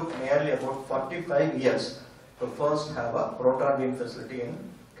implemented, it took nearly about 45 years to first have a proton beam facility in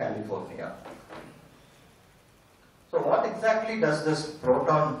California. So what exactly does this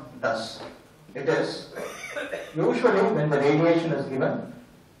proton does? It is usually when the radiation is given,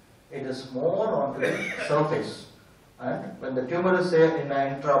 it is more onto the surface, and when the tumor is say in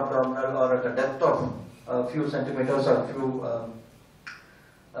an intra-abdominal or at a depth of a few centimeters or few,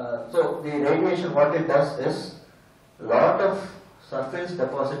 so the radiation, what it does is a lot of surface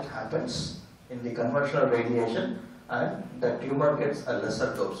deposit happens in the conventional radiation and the tumor gets a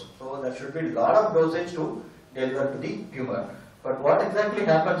lesser dose. So there should be a lot of dosage to deliver to the tumor. But what exactly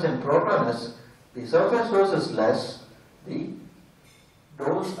happens in proton is the surface dose is less, the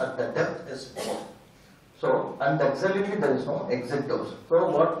dose at the depth is more. So, and absolutely there is no exit dose. So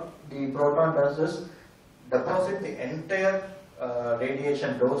what the proton does is deposit the entire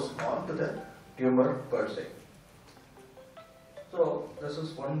radiation dose onto the tumor per se. So this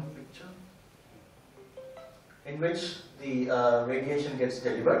is one picture in which the radiation gets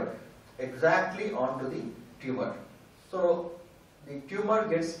delivered exactly onto the tumor. So the tumor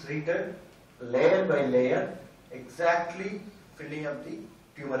gets treated layer by layer exactly filling up the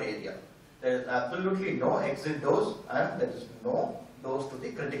tumor area. There is absolutely no exit dose and there is no dose to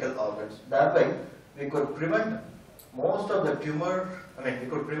the critical organs. That way, we could prevent most of the tumor, we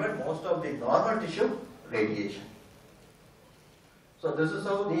could prevent most of the normal tissue radiation. So this is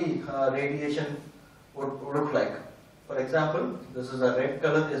how the radiation would look like. For example, this is a red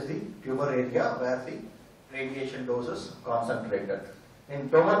color is the tumor area where the radiation dose is concentrated. In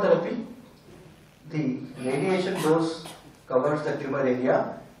tomotherapy, the radiation dose covers the tumor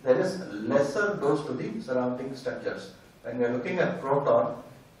area. There is lesser dose to the surrounding structures. When we are looking at proton,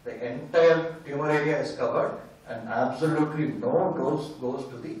 the entire tumor area is covered and absolutely no dose goes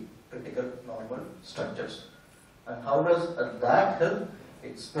to the critical normal structures. And how does that help?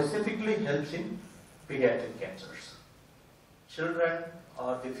 It specifically helps in pediatric cancers. Children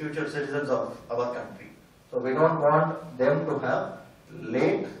are the future citizens of our country. So we don't want them to have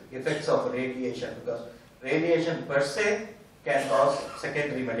late effects of radiation, because radiation per se can cause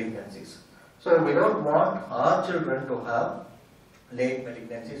secondary malignancies. So we don't want our children to have late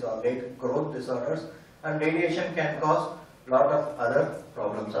malignancies or late growth disorders, and radiation can cause a lot of other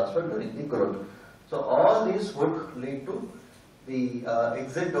problems as well during the growth. So all these would lead to the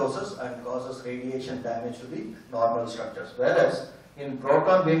exit doses and causes radiation damage to the normal structures. Whereas in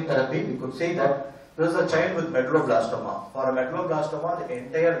proton beam therapy, we could see that this is a child with medulloblastoma. For a medulloblastoma, the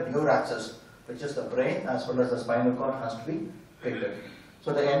entire neuraxis, which is the brain as well as the spinal cord, has to be treated.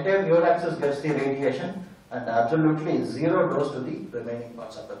 So the entire neuraxis gets the radiation and absolutely zero dose to the remaining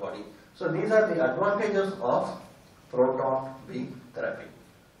parts of the body. So these are the advantages of proton beam therapy.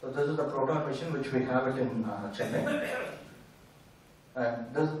 So this is the proton machine which we have it in Chennai.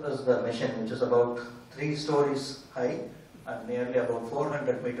 And this is the machine which is about 3 stories high and nearly about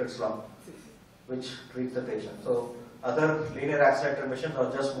 400 meters long, which treats the patient. So other linear accelerator machines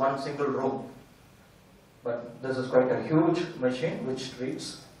are just one single room. But this is quite a huge machine which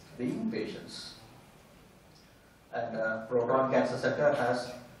treats the patients. And Proton Cancer Center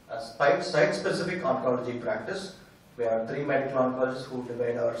has a site-specific oncology practice. We have 3 medical oncologists who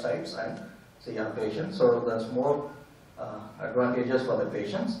divide our sites and see our patients. So there's more advantages for the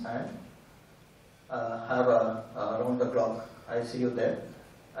patients, and have a round-the-clock ICU there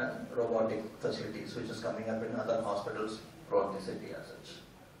and robotic facilities which is coming up in other hospitals throughout the city as such.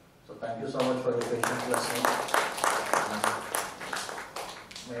 So thank you so much for your patience listening.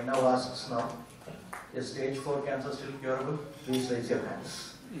 May I now ask now, is stage 4 cancer still curable? Please raise your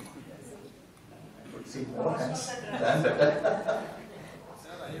hands. I could see more hands than better.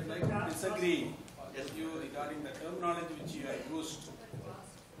 Sir, I would like to disagree with you regarding the terminology which you have used.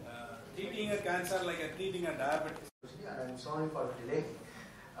 Treating a cancer like treating a diabetes. I'm sorry for the delay.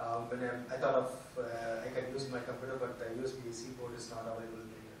 When I thought of I can use my computer, but the USB board is not available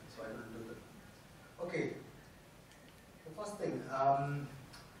here, so I will do that. Okay. The first thing,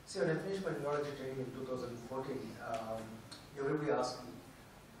 see, when I finished my neurology training in 2014, everybody asked me.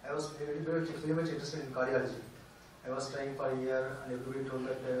 I was very much interested in cardiology. I was trying for a year, and everybody told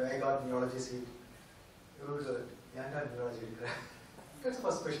that I got neurology seat. Everybody told that, yeah, I got neurology. That's the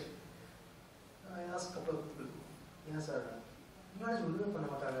first question. I asked a couple of people, yes sir, neurology will do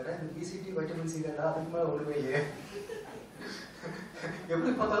the BCT, vitamin C, and all that.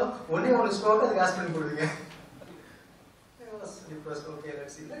 Every photo, only one stroke, the aspirin. I was depressed. Okay,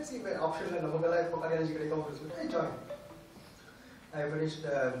 let's see my option. I joined. I finished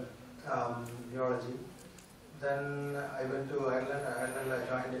neurology. Then I went to Ireland. Ireland I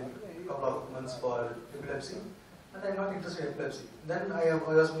joined in a couple of months for epilepsy, and I'm not interested in epilepsy. Then I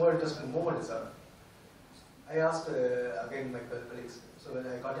was more interested in movement disorder. I asked again my colleagues, so when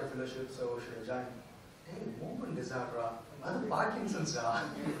I got a fellowship, so should I join? Hey, movement disorder, that's Parkinson's. I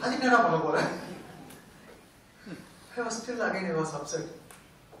was still again, I was upset.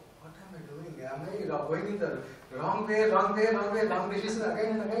 What am I doing? Am I going in the wrong way, wrong decision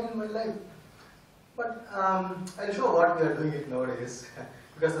again and again in my life? But I'll show what we are doing it nowadays,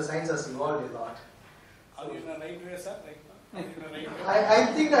 because the science has evolved a lot. Are you in the right way, sir? I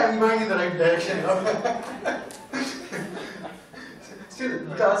think I'm going in the right direction. Still,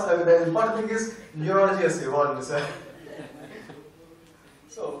 because the important thing is neurology has evolved, sir.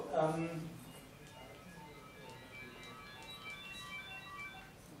 So,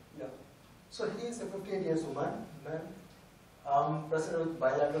 yeah. So he is a 58 years woman, present with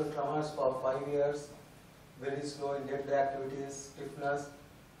bilateral tremors for 5 years, very slow in day-to-day activities, stiffness,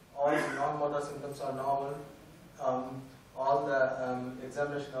 all non-motor symptoms are normal. All the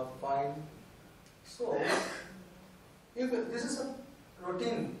examination are fine. So, if this is a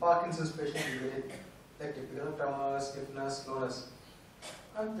routine Parkinson's patient, you get it, like typical tremors, stiffness, slowness,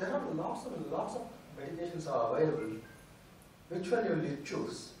 and there are lots of medications are available, which one will you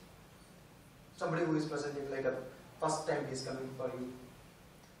choose? Somebody who is presenting like a first time he is coming for you.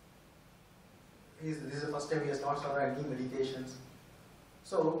 This is the first time he has not started any medications.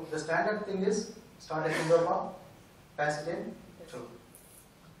 So the standard thing is start a Kodambakkam, pass it in, true.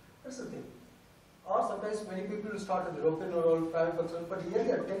 That's the thing. Or sometimes many people start with European oral private practice, but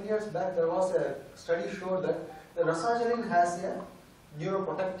earlier 10 years back there was a study showed that the Restorative has a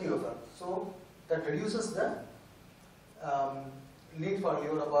neuroprotective effect. So that reduces the need for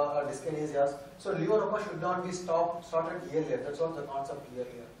Levodopa or dyskinesias. So Levodopa should not be started earlier. That's what the concept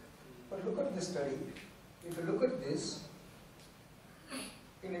earlier. But look at this study. If you look at this,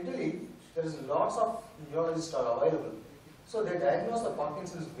 in Italy, there is lots of neurologists are available. So they diagnose the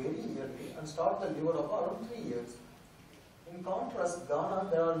Parkinson's very early and start the Levodopa around 3 years. In contrast, Ghana,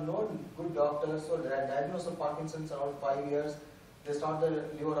 there are no good doctors, so they diagnose the Parkinson's around 5 years. They start the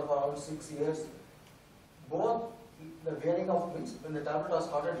Levodopa around 6 years. Both the wearing of means when the tablet was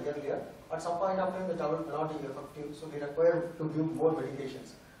started earlier, at some point of time the tablet will not be effective, so we require to give more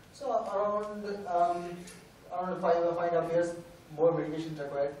medications. So around 5.5 years, more medications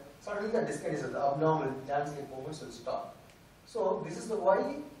required. Suddenly the dyskinesia, the abnormal dance-like movements will stop. So this is the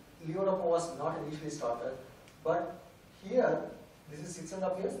why Levodopa was not initially started, but here this is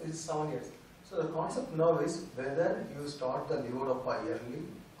 6.5 years, this is 7 years. So the concept now is whether you start the Levodopa early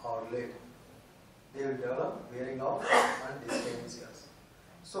or late. They will develop wearing off and dyskinesias.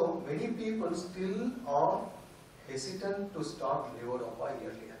 So many people still are hesitant to start Levodopa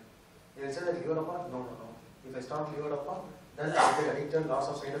earlier. They will say that Levodopa, no. If I start Levodopa, then I will get addicted, lots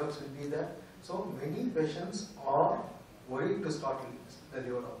of side effects will be there. So many patients are worried to start the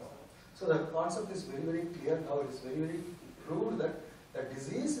Levodopa. So the concept is very, very clear now. It is very, very proved that the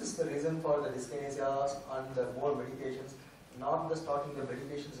disease is the reason for the dyskinesias and the more medications. Not the starting the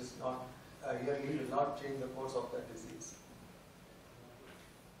medications is not yearly will not change the course of that disease.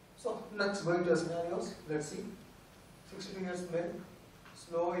 So next going to scenarios. Let's see. 62 years men,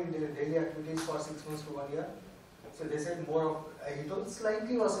 slow in their daily activities for 6 months to 1 year. So they said more of, he told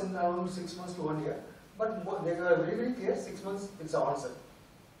slightly was in around 6 months to 1 year, but more, they were very, very clear, 6 months it's the onset.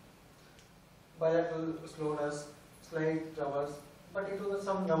 Bilateral slowness, slight tremors, but it was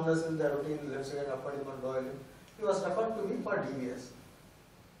some numbness in the routine left side, upper limb and lower limb. He was referred to me for DBS.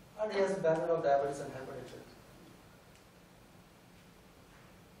 And he has a background of diabetes and hypertension.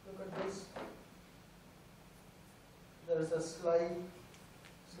 Look at this. There is a slight,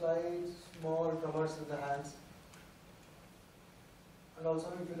 small tremors in the hands. And also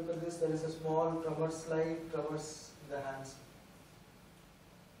if you look at this, there is a small tremor, slight tremors in the hands.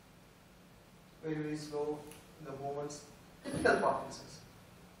 Very, very slow in the movements. Typical Parkinson's.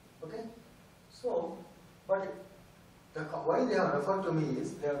 Okay? So, but why they have referred to me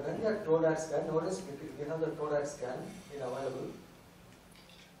is, they have done a TODAT scan. Notice we have the TODAT scan available.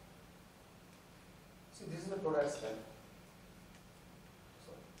 See, this is the TODAT scan.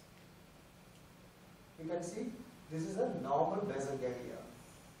 Sorry. You can see, this is a normal basal ganglia.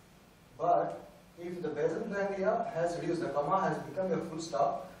 But if the basal ganglia has reduced, the comma has become a full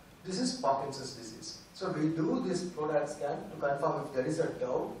stop, this is Parkinson's disease. So we do this TODAT scan to confirm if there is a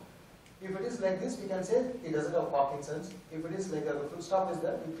doubt. If it is like this, we can say he doesn't have Parkinson's. If it is like a full stop is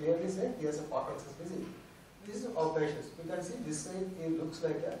there, we clearly say he has a Parkinson's disease. This is our patients. We can see this side it looks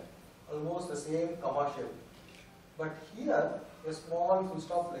like almost the same comma shape. But here, a small full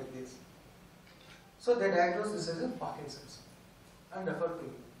stop like this. So they diagnose this as a Parkinson's and refer to me.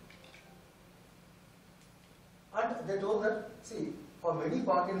 And they told that, see, for many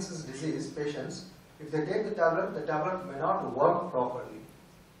Parkinson's disease patients, if they take the tablet may not work properly.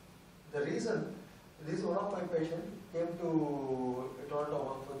 The reason, this is one of my patients, came to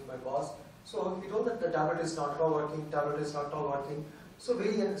Toronto with my boss. So he told that the tablet is not working, So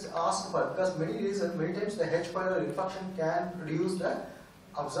we asked for, because many times the H. pylori infection can reduce the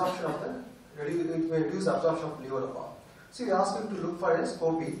absorption of reduce the absorption of Levodopa. So we asked him to look for a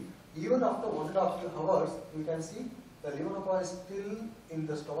SCOPY. Even after 1.5 hours, we can see the Levodopa is still in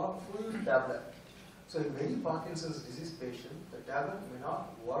the stomach, full tablet. So in many Parkinson's disease patients, the tablet may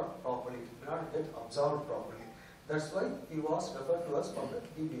not work properly, it may not get absorbed properly. That's why he was referred to us for the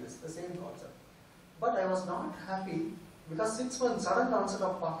DBS, the same concept. But I was not happy because 6 months sudden onset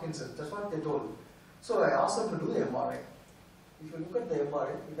of Parkinson's, that's what they told. So I asked them to do the MRI. If you look at the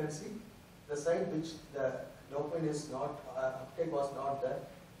MRI, you can see the side which the dopamine is not, uptake was not there,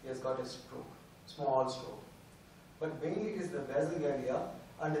 he has got a stroke, small stroke. But mainly it is the basal area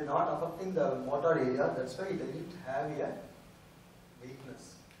and not affecting the motor area, that's why it didn't have a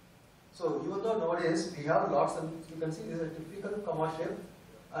weakness. So even though nowadays we have lots of, you can see this is a typical comma shape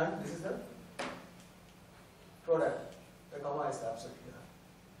and this is the product, the comma is absent here.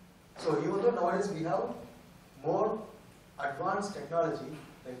 So even though nowadays we have more advanced technology,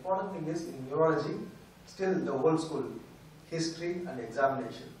 the important thing is in neurology, still the old school, history and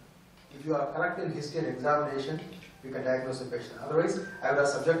examination. If you are correct in history and examination, you can diagnose the patient. Otherwise, I would have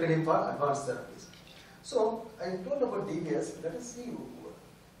subjected him for advanced therapies. So I told about DBS. Let us see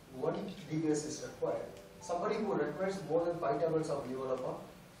what DBS is required. Somebody who requires more than 5 tablets of levodopa,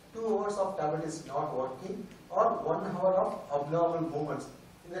 2 hours of tablet is not working, or 1 hour of abnormal movements.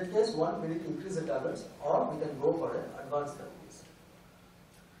 In that case, we need to increase the tablets, or we can go for advanced therapies.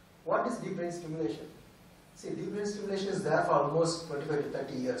 What is deep brain stimulation? See, deep brain stimulation is there for almost 25 to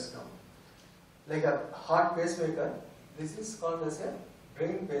 30 years now. Like a heart pacemaker, this is called as a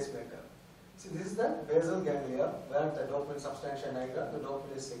brain pacemaker. See, this is the basal ganglia where the dopamine substantia nigra, the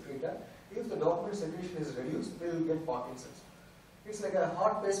dopamine is secreted. If the dopamine secretion is reduced, we will get Parkinson's. It's like a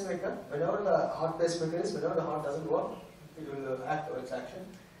heart pacemaker. Whenever the heart pacemaker is, whenever the heart doesn't work, it will act or its action.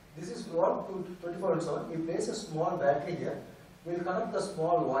 This is what to 24/7. We place a small battery here. We will connect the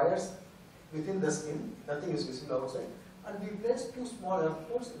small wires within the skin. Nothing is visible outside. And we place 2 small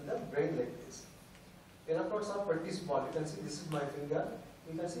electrodes in the brain like this. The electrodes are pretty small. You can see this is my finger.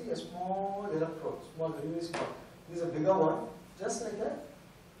 You can see a small electrode, very, very small. This is a bigger one, just like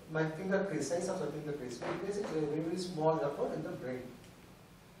my finger crease, size of the finger crease. We place it a very, very small electrode in the brain.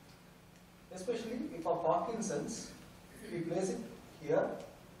 Especially if for Parkinson's, we place it here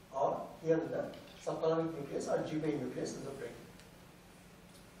or here in the subthalamic nucleus or GPA nucleus in the brain.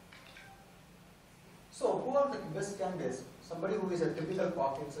 So, who are the best candidates? Somebody who is a typical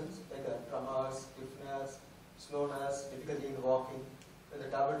Parkinson's, like a tremors, stiffness, slowness, difficulty in walking. When the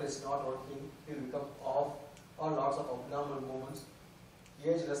tablet is not working, he will become off, or lots of abnormal movements.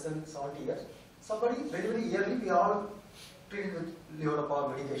 Age less than 70 years. Somebody very, very yearly, we all treated with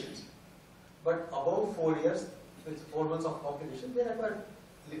levodopa medications. But above 4 years, with 4 months of complication, they require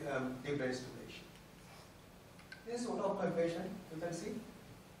deep brain stimulation. This is one of my patients. You can see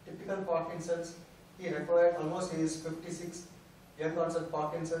typical Parkinson's. He required almost, he is 56, young onset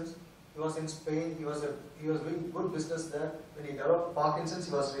Parkinson's. He was in Spain. He was doing good business there. When he developed Parkinson's,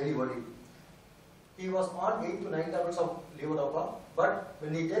 he was really worried. He was on 8 to 9 tablets of levodopa, but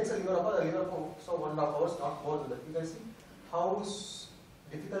when he takes a levodopa, the levodopa so 1.5 hours, not more than that. You can see how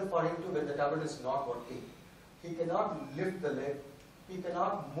difficult for him to when the tablet is not working. He cannot lift the leg. He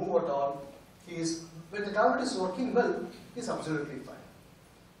cannot move at all. When the tablet is working well, he is absolutely fine.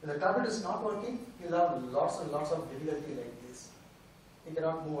 When the tablet is not working, he will have lots and lots of difficulty like this. He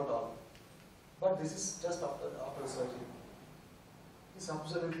cannot move at all. But this is just after surgery. He is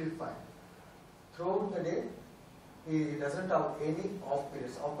absolutely fine. Throughout the day, he doesn't have any off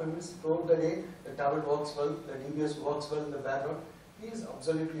periods. Off periods throughout the day, the tablet works well, the DBS works well in the background. He is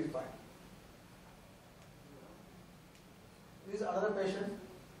absolutely fine. This is another patient.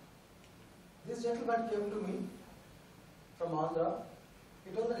 This gentleman came to me from Andhra.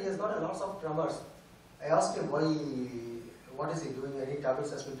 He told that he has got a lot of tremors. I asked him what is he doing? Any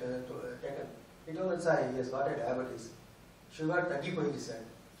tablets has been taken? He told that he has got a diabetes. Sugar 30 he said.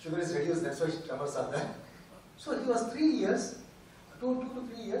 Sugar is reduced, that's why tremors are there. So he was 3 years, 2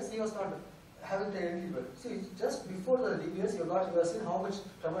 to 3 years, he was not having any treatment. See, just before the DBS, you have seen how much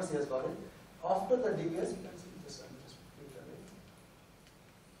tremors he has got it. After the DBS, you can see this.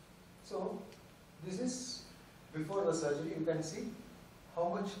 So, this is before the surgery, you can see how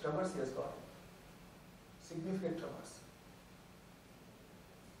much tremors he has got. Significant tremors.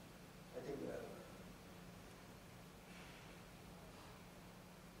 I think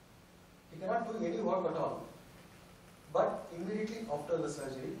he cannot do any work at all. But immediately after the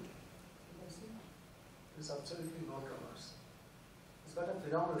surgery, you can see there is absolutely no tremors. He's got a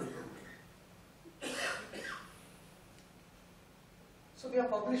phenomenal improvement. So we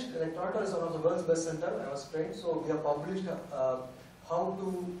have published, like Toronto is one of the world's best center, I was trained, so we have published how to,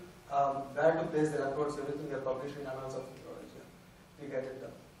 where to place the electrodes, everything we have published in Annals of Neurology. We get it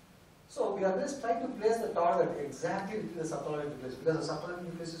done. So we are just trying to place the target exactly within the subthalamic nucleus, because the subthalamic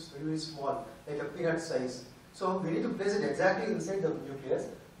nucleus is very, very small, like a peanut size. So we need to place it exactly inside the nucleus,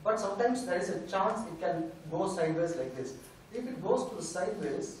 but sometimes there is a chance it can go sideways like this. If it goes to the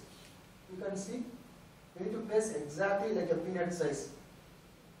sideways, you can see we need to place exactly like a peanut size.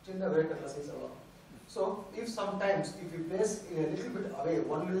 So if sometimes if you place a little bit away,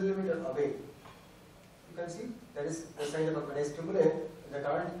 1 millimeter away, you can see that is the side effect. When I stimulate, the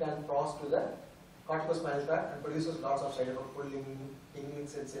current can cross to the corticospinal tract and produces lots of side effect, pulling, tingling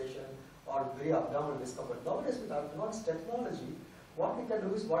sensation, or very abdominal discomfort. Nowadays with advanced technology, what we can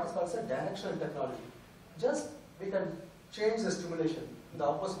do is what is called a directional technology. Just we can change the stimulation. in the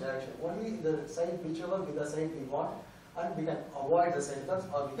opposite direction. Only the side, whichever be the side we want, and we can avoid the side effects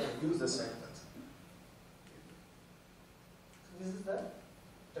or we can use the side effects. So this is the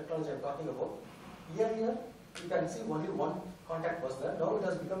technology I am talking about. Here you can see only one contact was there. Now it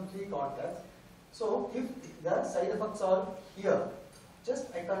has become 3 contacts. So if the side effects are here, just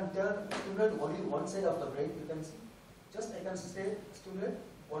I can stimulate only one side of the brain. You can see. Just I can say stimulate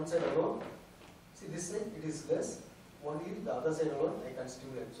one side alone. See this side it is less. Only the other side alone I can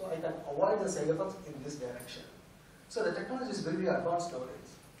stimulate. So I can avoid the side effects in this direction. So the technology is very advanced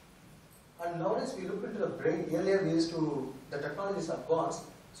nowadays. And nowadays we look into the brain. Earlier we used to, the technology is advanced.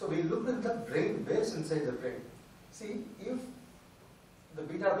 So we look at the brain waves inside the brain. See, if the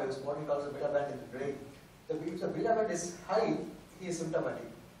beta waves, what we call the beta band in the brain, if the beta band is high, he is symptomatic.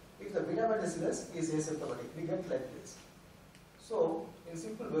 If the beta band is less, he is asymptomatic. We get like this. So, in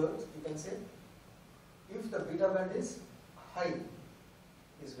simple words, you can say, if the beta band is high,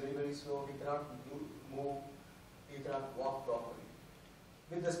 he is very, very slow, he cannot move, he cannot walk properly.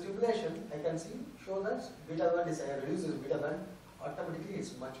 With the stimulation, I can show that beta band is high, reduce this beta band, automatically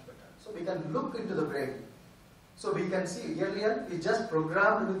it's much better. So we can look into the brain. So we can see, earlier we just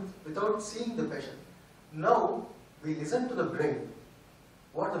programmed without seeing the patient. Now we listen to the brain,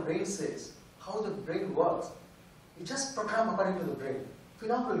 what the brain says, how the brain works. We just program according to the brain.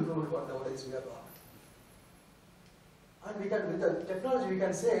 Phenomenal improvement what nowadays we have got. And we can, with the technology, we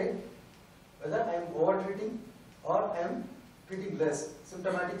can say whether I am over treating or I am treating less.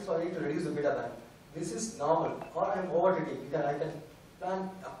 Symptomatic, so I need to reduce the beta band. This is normal, or I am over treating. I can plan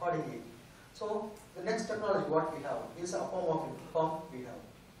accordingly. So the next technology what we have is a pump we have,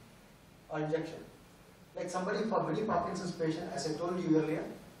 or injection. Like somebody for many Parkinson's patient, as I told you earlier,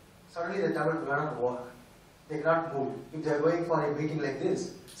 suddenly the tablet will not work. They cannot move. If they are going for a meeting like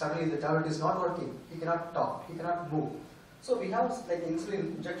this, suddenly the tablet is not working. He cannot talk. He cannot move. So we have like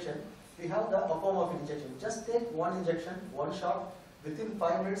insulin injection. We have the apomorphine injection. Just take one injection, one shot. Within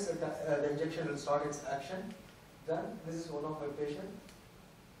 5 minutes, the injection will start its action. Then this is one of my patients.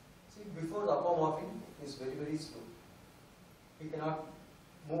 See, before the apomorphine, he is very, very slow. He cannot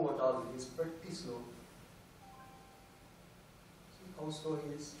move at all. He is pretty slow. See how slow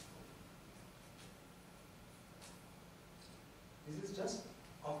he is. This is just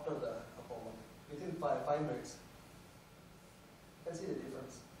after the apomorphine. Within 5 minutes. You can see the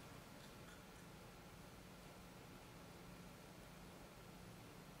difference.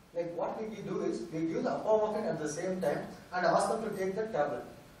 Like what we do is, we give the apomorphine at the same time and ask them to take the tablet.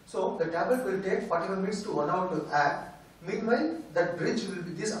 So the tablet will take 45 minutes to 1 hour to act. Meanwhile, that bridge will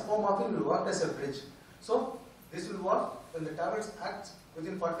be, this apomorphine will work as a bridge. So this will work when the tablets act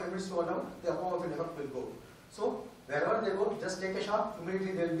within 45 minutes to 1 hour, the apomorphine effect will go. So wherever they go, just take a shot,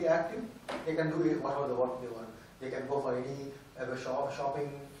 immediately they will be active. They can do whatever they want. They can go for any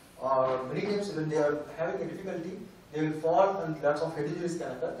shopping, or many times when they are having a difficulty, they will fall and lots of head injuries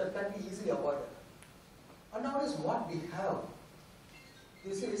can occur. That can be easily avoided. And nowadays what we have,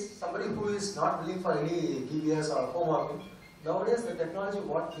 this is somebody who is not willing for any DBS or apomorphine. Nowadays the technology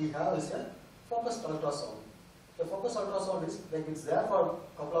what we have is a focused ultrasound. The focused ultrasound is like it's there for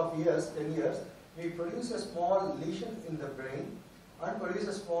a couple of years, 10 years. We produce a small lesion in the brain and produce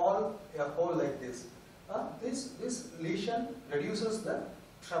a small hole like this. This lesion reduces the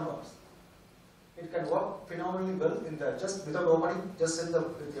tremors. It can work phenomenally well in the, just without opening, just send the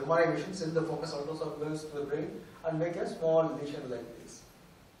MRI machine, send the focus ultrasound waves to the brain and make a small lesion like this.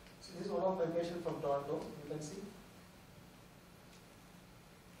 So this is one of my patients from Toronto, you can see.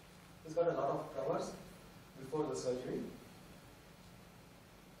 He's got a lot of tremors before the surgery.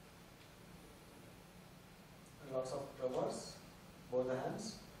 And lots of tremors, both the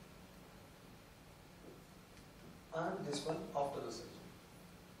hands. And this one after the surgery.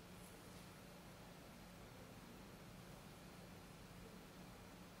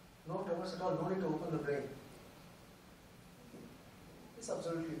 No tremors at all, no need to open the brain. It's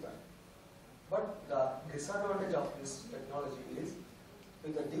absolutely fine. But the disadvantage of this technology is,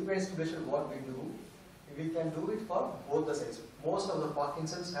 with the deep brain stimulation what we do, we can do it for both the sides. Most of the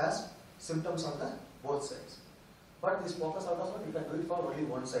Parkinson's has symptoms on the both sides. But this focus ultrasound, you can do it for only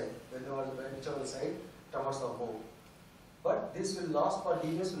one side, whichever side tremors are more. But this will last for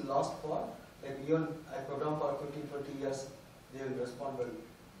DBS, will last for, like even I program for 15-20 years, they will respond well.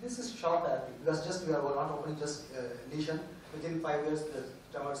 This is short acting because just we are not opening just lesion. Within 5 years, the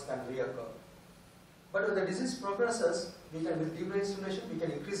tremors can reoccur. But when the disease progresses, we can, with deep brain stimulation, we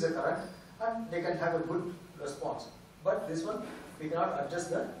can increase the current and they can have a good response. But this one, we cannot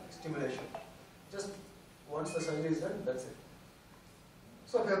adjust the stimulation. Just once the surgery is done, that's it.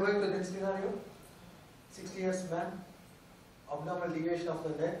 So if you are going to the next scenario, 60 years man, abdominal deviation of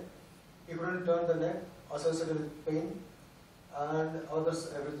the neck. He couldn't turn the neck, associated with pain, and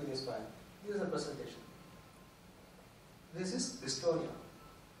others, everything is fine. This is the presentation. This is dystonia.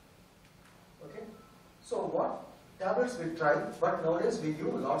 Okay? So what tablets we try, but nowadays we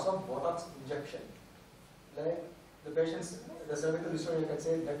give lots of Botox injection. Like the patients, the cervical dystonia can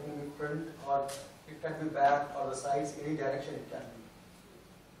say that will be front, or it can be back, or the sides, any direction it can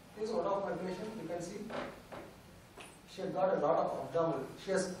be. This is one of my patients, you can see. She had got a lot of abdominal.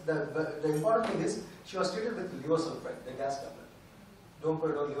 She has the important thing is she was treated with levosulfide, the gas tablet.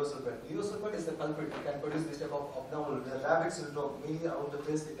 Domperidone, levosulfide. Levosulfide is the culprit. It can produce this type of abdominal. The rabbit syndrome, mainly around the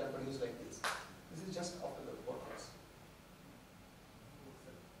face, they can produce like this. This is just after the Botox.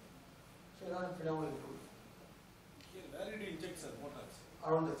 She got a phenomenal improvement. Where did you inject, sir, Botox?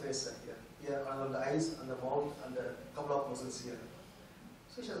 Around the face, sir, here. Here, around the eyes, and the mouth, and the couple of muscles here.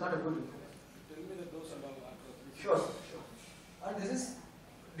 So she has got a good improvement. Tell me the dose and all. Sure, sure. And this is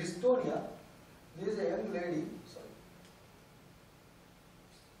dystonia. This is a young lady. Sorry.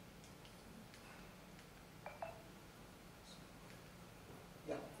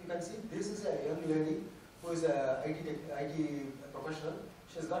 Yeah, you can see this is a young lady who is a IT professional.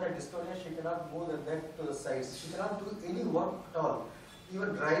 She has got a dystonia. She cannot move the neck to the sides. She cannot do any work at all.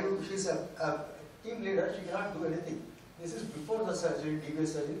 Even drive. She is a team leader. She cannot do anything. This is before the surgery, DBS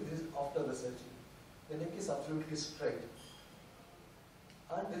surgery. This is after the surgery. The neck is absolutely straight.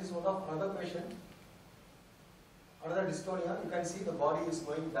 And this is one of another patient. Another dystonia, you can see the body is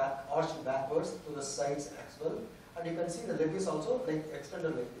going back, arched backwards to the sides as well. And you can see the leg is also like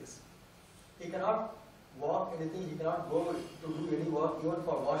extended like this. He cannot walk anything, he cannot go to do any work, even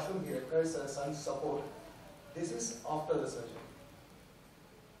for washroom he requires some support. This is after the surgery.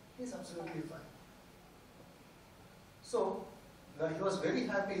 He is absolutely fine. So, now he was very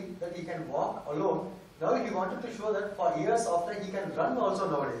happy that he can walk alone. Now he wanted to show that for years after he can run also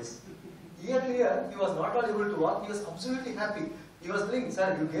nowadays. Earlier he was not able to walk, he was absolutely happy. He was saying,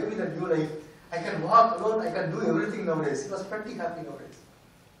 sir, you gave me the new life. I can walk alone, I can do everything nowadays. He was pretty happy nowadays.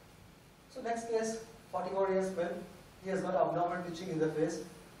 So next case, 44 years male, he has got abdominal twitching in the face,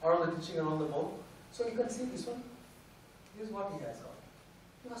 around the twitching around the mouth. So you can see this one. This is what he has got.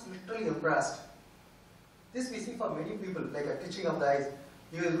 He was literally impressed. This we see for many people, like a twitching of the eyes.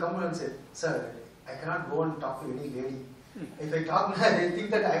 You will come and say, sir, I cannot go and talk to any lady. If I talk, they think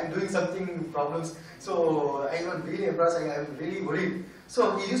that I am doing something problems. So I am really impressed, I am really worried.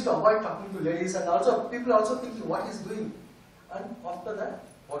 So he used to avoid talking to ladies, and also people also thinking what he's doing. And after that,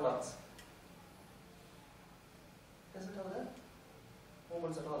 Botox. Does it have that?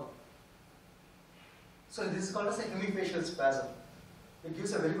 Movements at all. So this is called as a hemifacial spasm. It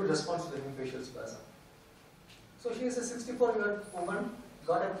gives a very good response to the hemifacial spasm. So she is a 64-year-old woman,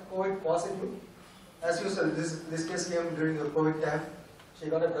 got a COVID positive. As usual, this case came during the COVID time. She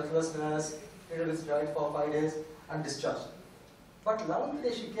got a breathlessness, treated with steroid for 5 days, and discharged. But 11th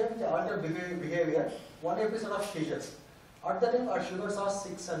day she came with altered behavior, one episode of seizures. At that time her sugars are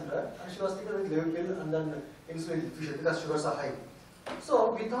 600, and she was treated with Levipil and then insulin infusion because sugars are high.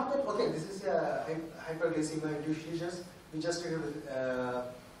 So we thought that okay, this is a hyperglycemia induced seizures. We just treated with insulin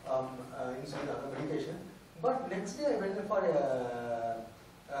and other medication. But next day I went in for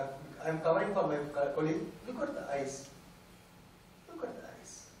I'm covering for my colleague. Look at the eyes. Look at the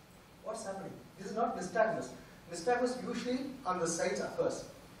eyes. What's happening? This is not nystagmus. Nystagmus usually on the sides occurs.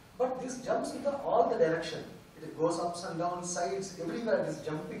 But this jumps into all the direction. It goes ups and downs, sides, everywhere it is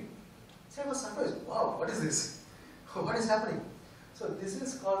jumping. So I was surprised. Wow, what is this? What is happening? So this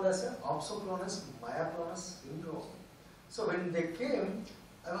is called as an opsoclonus myoclonus syndrome. So when they came,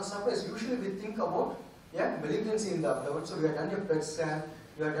 I was surprised. Usually we think about malignancy in the abdomen. So we have done a PET scan,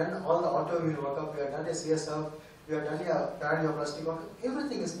 we have done all the autoimmune workup, we have done a CSF, we have done a paraneoplastic workup.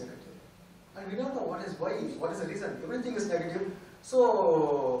 Everything is negative. And we don't know what is the reason. Everything is negative.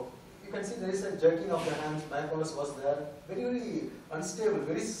 So you can see there is a jerking of the hands, myoclonus was there, very, very unstable,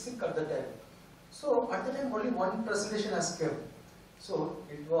 very sick at the time. So at the time only one presentation has come. So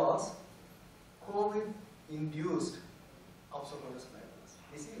it was COVID-induced opsoclonus myoclonus.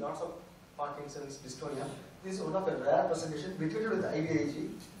 We see lots of Parkinson's, dystonia. This is one of the rare presentations. We treated with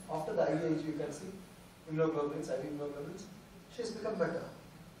IVIG. After the IVIG, you can see immunoglobulins, IV immunoglobulins. She has become better.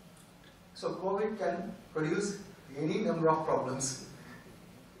 So COVID can produce any number of problems.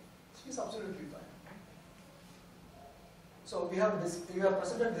 She is absolutely fine. So we have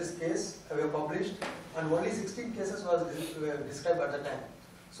presented this case, we have published, and only 16 cases were described at the time.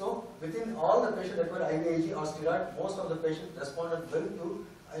 So within all the patients that were IVIG or steroid, most of the patients responded well to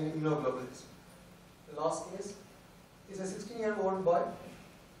immunoglobulins. The last case is a 16-year-old boy.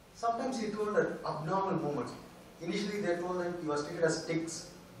 Sometimes he told that abnormal movements. Initially they told him he was treated as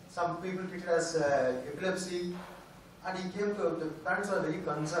tics, some people treated as epilepsy, and he came to, the parents were very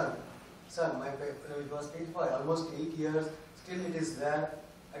concerned. Sir, it was treated for almost 8 years, still it is there,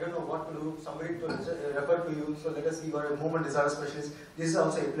 I don't know what to do, somebody to refer to you, so let us see, you are a movement disorder specialist, this is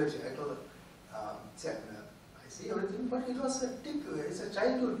also epilepsy. I told her, I see everything, but it was a tick, it's a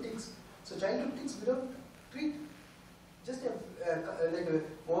childhood tics. So childhood tics we don't treat. Just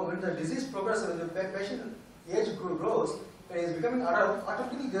when the disease progresses, when the patient age grows, when he is becoming adult,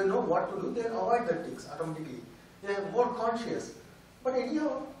 automatically they know what to do, they avoid the tics automatically. They are more conscious. But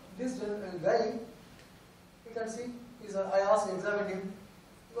anyhow, this guy, you can see, I asked, examined him,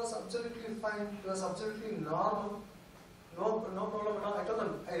 he was absolutely fine, he was absolutely normal, no problem at all. I told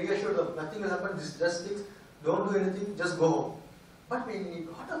them, I reassured them, nothing has happened, this just tics, don't do anything, just go home. But when he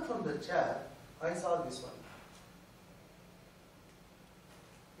got up from the chair, I saw this one.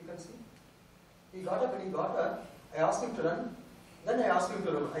 You can see. He got up, when he got up, I asked him to run. Then I asked him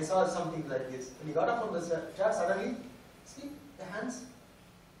to run. I saw something like this. When he got up from the chair, suddenly, see the hands.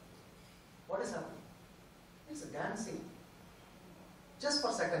 What is happening? It's dancing. Just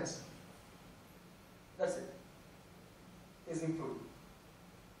for seconds. That's it. He's improved.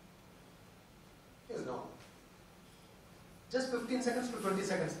 He's normal. Just 15 seconds to 20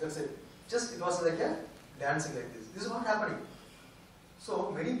 seconds, that's it. Just, it was like a dancing like this. This is what happening.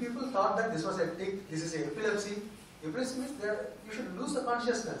 So, many people thought that this was a tic, this is a epilepsy. Epilepsy means that you should lose the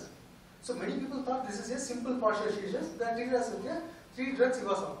consciousness. So, many people thought this is a simple partial seizure, that treated as okay, 3 drugs he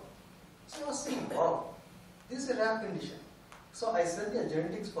was on. So, I was saying, wow, this is a rare condition. So, I sent a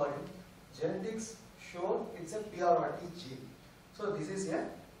genetics for him. Genetics showed it's a PRRT gene. So, this is a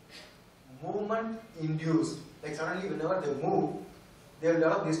movement induced. Like suddenly whenever they move, they will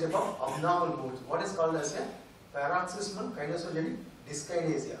develop this type of abnormal movements. What is called as a paroxysmal kinesogenic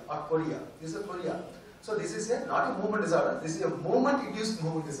dyskinesia or chorea. This is a chorea. So this is not a movement disorder, this is a movement induced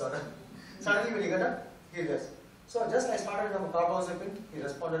movement disorder. Suddenly when you get up, he does. So just I started with carbamazepine, he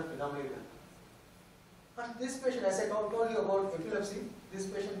responded phenomenally well. But this patient, as I told you about epilepsy, this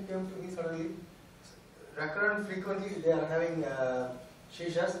patient came to me suddenly, recurrent frequently they are having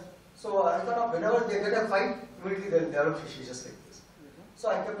seizures. So I thought of whenever they get a fight, immediately they will develop seizures like this. So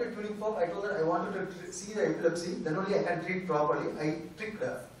I kept a tuning fork. I told her I wanted to see the epilepsy, then only I can treat properly. I tricked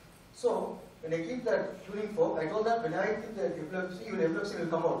her. So when I keep that tuning fork, I told her when I keep the epilepsy will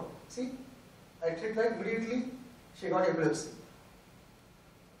come out. See, I tricked her immediately. She got epilepsy.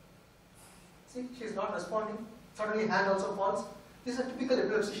 See, she is not responding. Suddenly hand also falls. This is a typical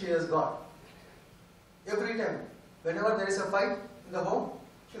epilepsy she has got. Every time, whenever there is a fight in the home,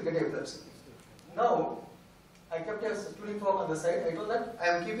 she will get epilepsy. Now, I kept a tuning fork on the side. I told that I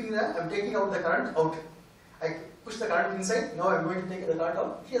am keeping that, I am taking out the current out. I push the current inside, now I am going to take the current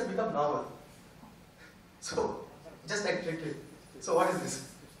out. She has become normal. So, just like tricked it. So, what is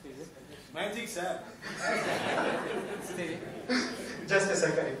this? Magic, sir. Just a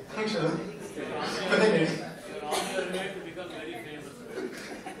second. Functional. You're on your way to become very famous.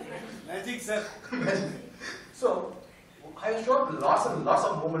 Magic, sir. So, I have showed lots and lots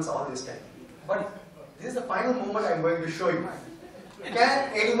of movements all this time. But this is the final movement I am going to show you.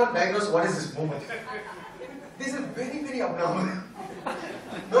 Can anyone diagnose what is this movement? This is very, very abnormal.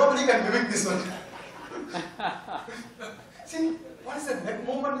 Nobody can mimic this one. See, what is the neck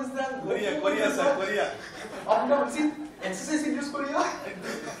movement is that? Korea, sir, Korea. Abnormal, see, exercise induced Korea.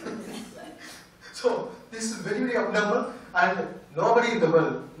 So, this is very, very abnormal and nobody in the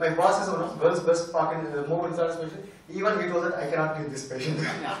world, my boss is one of the world's best parking in the movement disorder specialist, even he told that I cannot treat this patient.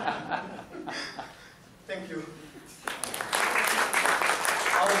 Thank you.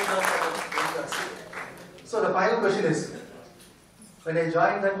 So the final question is, when I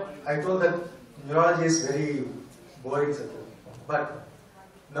joined that, I told that neurology is very boring subject. But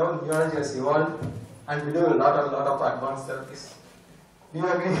now neurology has evolved and we do a lot of advanced therapies. Do you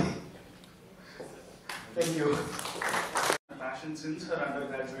agree? Thank you. Passion since her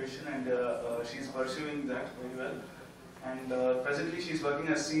undergraduation and she's pursuing that very well. And presently she's working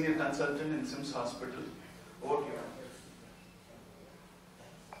as senior consultant in Sims Hospital. Over to you.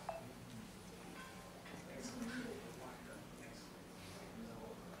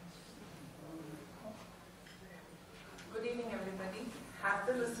 Good evening, everybody.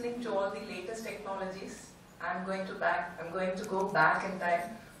 After listening to all the latest technologies, I'm going to go back in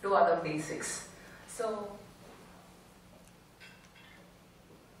time to other basics. So,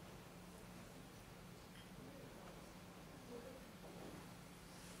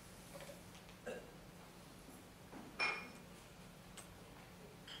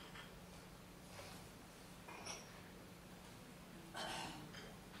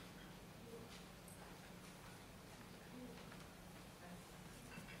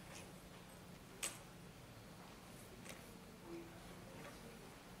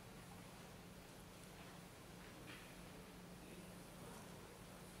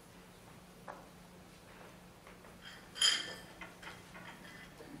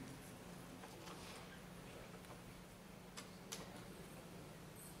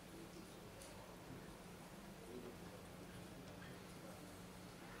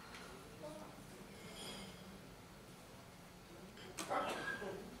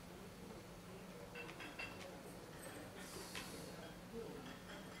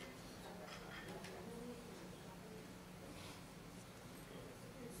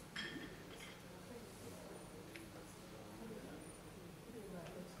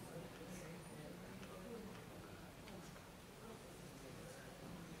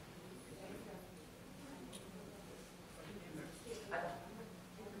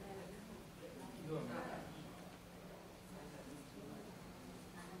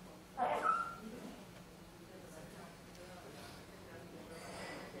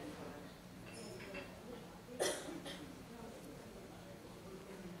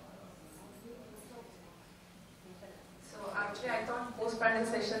 postpanel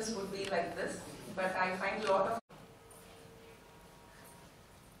sessions would be like this, but I find a lot of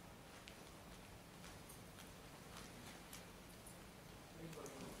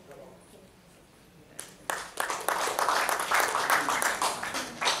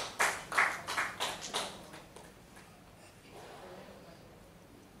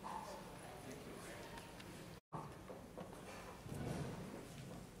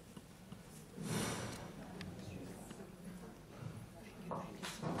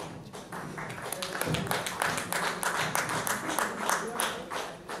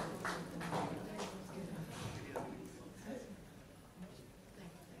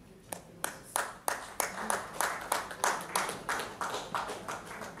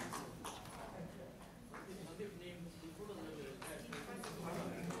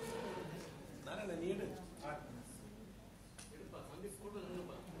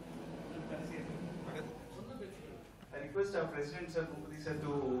I request our President Sir Bhupati sir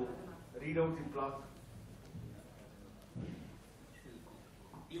to read out the block.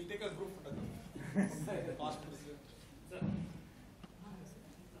 We'll take a group photograph. Past president. Sir.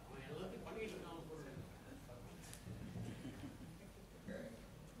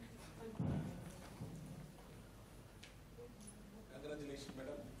 Congratulations,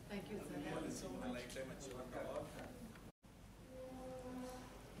 madam. Thank you, sir. You are receiving a lifetime achievement award.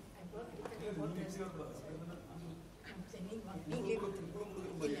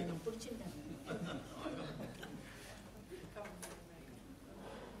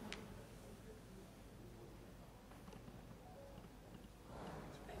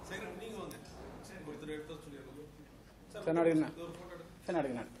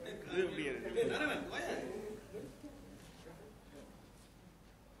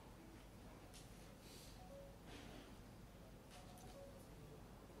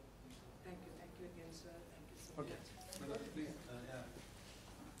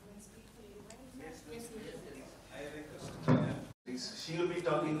 She will be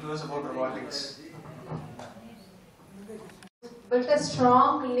talking to us about robotics. Built a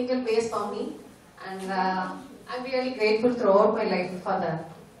strong clinical base for me, and I'm really grateful throughout my life for that.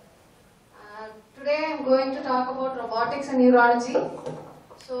 Today I'm going to talk about robotics and urology.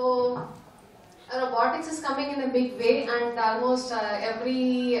 So, robotics is coming in a big way, and almost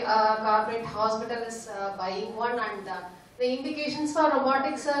every corporate hospital is buying one, and the indications for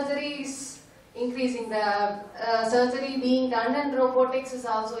robotic surgery is increasing. The surgery being done in robotics is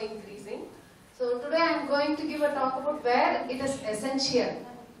also increasing. So today I am going to give a talk about where it is essential.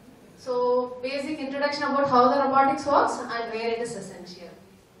 So basic introduction about how the robotics works and where it is essential.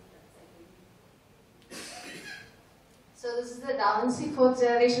 So this is the Da Vinci 4th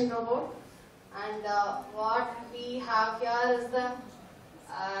generation robot, and what we have here is the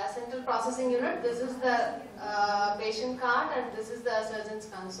central processing unit. This is the patient cart, and this is the surgeon's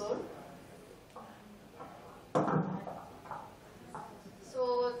console.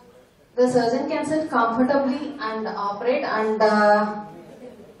 So the surgeon can sit comfortably and operate, and the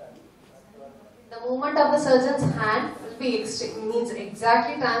movement of the surgeon's hand will be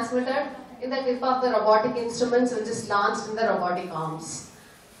exactly transmitted in the tip of the robotic instruments, which is launched in the robotic arms.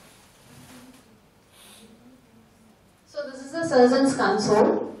 So this is the surgeon's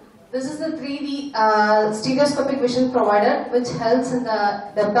console. This is the 3D stereoscopic vision provider, which helps in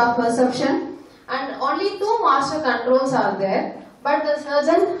the depth of perception. And only 2 master controls are there, but the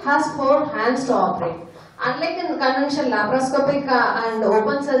surgeon has 4 hands to operate. Unlike in conventional laparoscopic and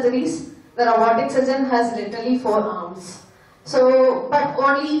open surgeries, the robotic surgeon has literally 4 arms. So, but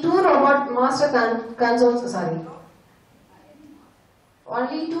only 2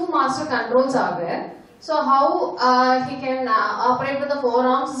 only 2 master controls are there. So how he can operate with the 4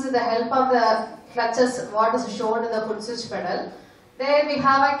 arms is with the help of the clutches, what is shown in the foot switch pedal. There we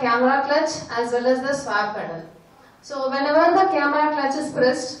have a camera clutch as well as the swab pedal. So whenever the camera clutch is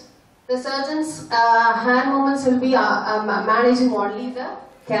pressed, the surgeon's hand movements will be managing only the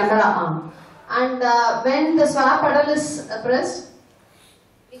camera arm. And when the swab pedal is pressed,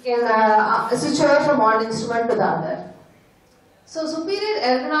 we can switch over from one instrument to the other. So superior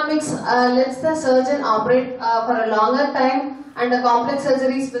ergonomics lets the surgeon operate for a longer time and complex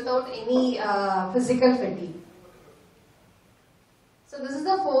surgeries without any physical fatigue. So this is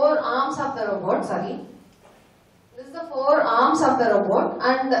the 4 arms of the robot, This is the 4 arms of the robot,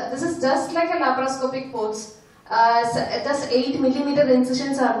 and this is just like a laparoscopic ports. Just 8 millimeter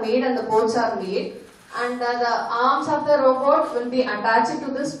incisions are made and the ports are made. And the arms of the robot will be attached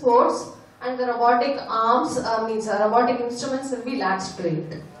to this ports, and the robotic arms, robotic instruments will be latched to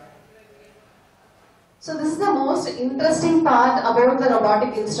it. So this is the most interesting part about the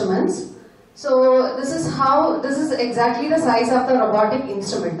robotic instruments. So this is exactly the size of the robotic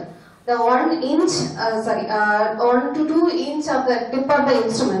instrument. The 1 to 2 inch of the tip of the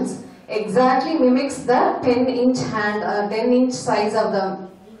instruments exactly mimics the 10-inch hand, 10-inch size of the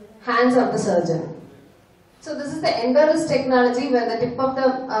hands of the surgeon. So this is the Endurance technology where the tip of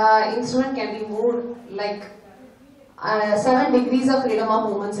the instrument can be moved like 7 degrees of freedom of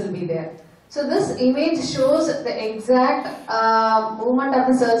movements will be there. So this image shows the exact movement of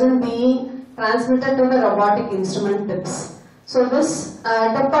the surgeon being transmitted to the robotic instrument tips. So this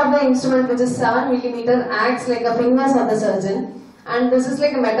tip of the instrument, which is 7 mm, acts like the fingers of the surgeon, and this is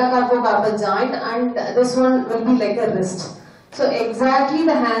like a metacarpocarpal joint, and this one will be like a wrist. So exactly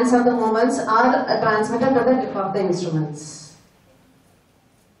the hands of the movements are transmitted to the tip of the instruments.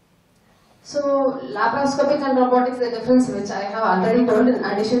 So laparoscopic and robotics, the difference which I have already told. In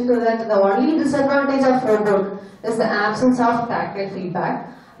addition to that, the only disadvantage of robot is the absence of tactile feedback,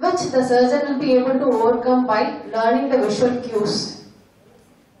 which the surgeon will be able to overcome by learning the visual cues.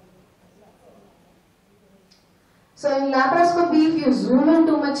 So in laparoscopy, if you zoom in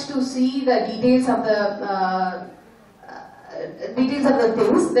too much to see the details of the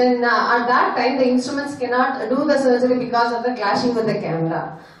things, then at that time the instruments cannot do the surgery because of the clashing with the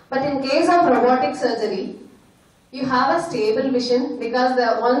camera. But in case of robotic surgery, you have a stable vision because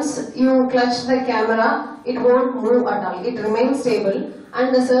once you clutch the camera, it won't move at all. It remains stable,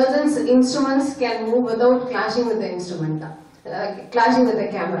 and the surgeon's instruments can move without clashing with the instrument, clashing with the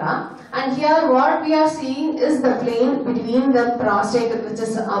camera. And here what we are seeing is the plane between the prostate, which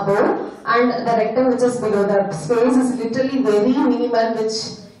is above, and the rectum, which is below. The space is literally very minimal,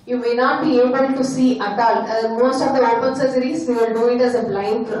 which you may not be able to see at all. Most of the open surgeries, we will do it as a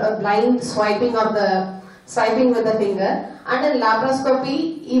blind swiping with the finger. And in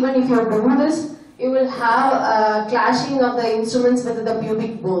laparoscopy, even if you do this, you will have clashing of the instruments with the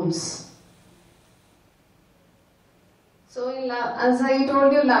pubic bones. So as I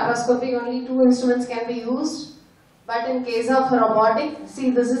told you, laparoscopy, only 2 instruments can be used. But in case of robotic,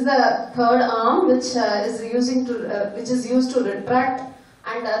 see, this is the third arm which is used to retract,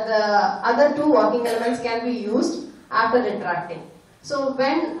 and the other 2 working elements can be used after retracting. So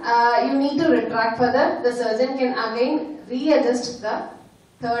when you need to retract further, the surgeon can again readjust the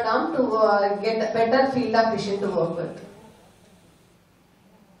third arm to get a better field of vision to work with.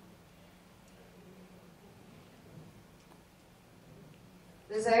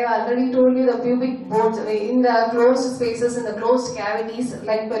 This I have already told you, the pubic bones in the closed spaces, in the closed cavities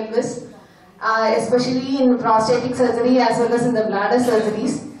like pelvis, especially in prostatic surgery as well as in the bladder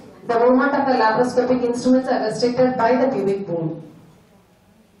surgeries, the movement of the laparoscopic instruments are restricted by the pubic bone.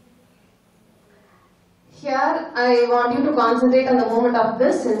 Here I want you to concentrate on the movement of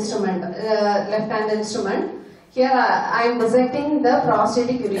this instrument, left hand instrument. Here I am dissecting the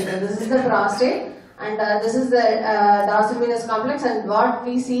prostatic urethra. This is the prostate, and this is the dorsal venous complex, and what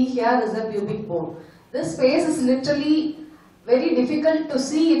we see here is the pubic bone. This space is literally very difficult to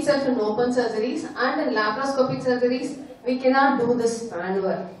see itself in open surgeries, and in laparoscopic surgeries we cannot do this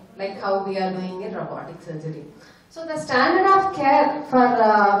maneuver like how we are doing in robotic surgery. So the standard of care for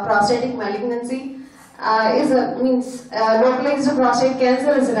prostatic malignancy localized prostate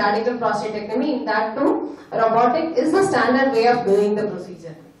cancer is radical prostatectomy. In that too, robotic is the standard way of doing the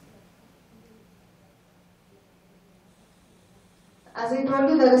procedure. As I told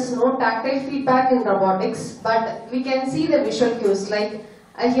you, there is no tactile feedback in robotics, but we can see the visual cues. Like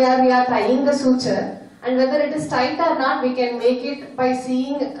here we are tying the suture, and whether it is tight or not, we can make it by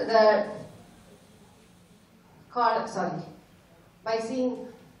seeing the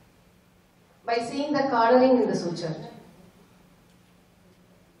by seeing the collaring in the suture.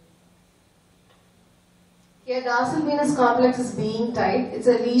 Here dorsal venous complex is being tied. It's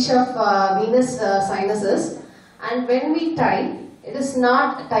a leash of venous sinuses, and when we tie, it is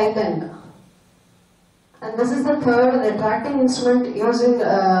not tightened. And this is the third retracting instrument using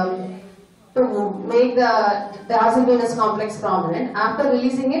to make the dorsal venous complex prominent. After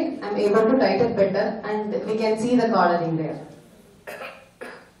releasing it, I am able to tighten better, and we can see the collaring there.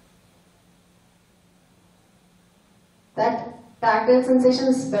 That tactile sensation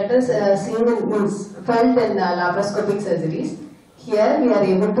is better felt in laparoscopic surgeries. Here we are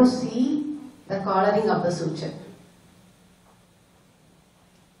able to see the collaring of the suture.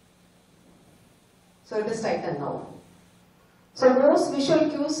 So it is tightened now. So those visual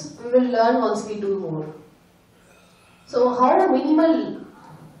cues we will learn once we do more. So how minimal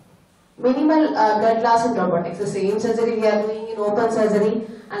blood loss in robotics? The same surgery we are doing in open surgery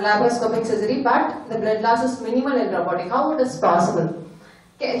and laparoscopic surgery, but the blood loss is minimal in robotic. How it is possible?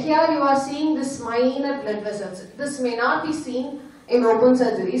 Here you are seeing this minor blood vessels. This may not be seen in open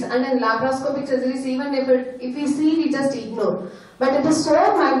surgeries, and in laparoscopic surgeries, even if we see, we just ignore. But it is so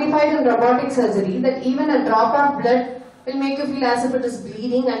magnified in robotic surgery that even a drop of blood will make you feel as if it is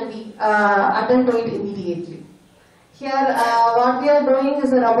bleeding, and we attend to it immediately. Here, what we are doing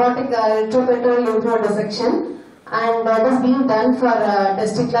is a robotic retroperitoneal lymph node dissection, and that is being done for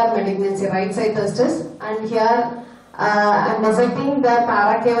testicular malignancy, right side testis. And here, I am dissecting the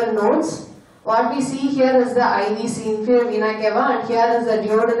paracaval nodes. What we see here is the IVC, inferior vena cava, and here is the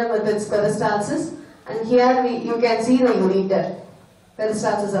duodenum with its peristalsis, and here you can see the ureter,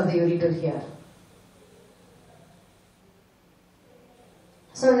 peristalsis of the ureter here.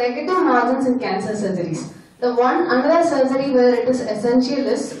 So negative margins in cancer surgeries. Another surgery where it is essential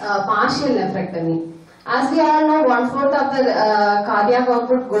is partial nephrectomy. As we all know, 1/4 of the cardiac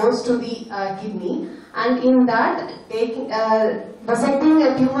output goes to the kidney, and in that, dissecting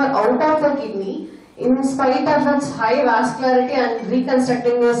a tumor out of the kidney, in spite of its high vascularity, and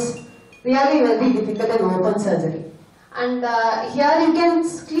reconstructing is really very difficult in open surgery. And here you can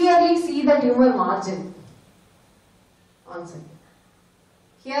clearly see the tumor margin. One second.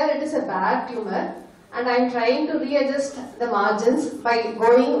 Here it is a bad tumor, and I am trying to readjust the margins by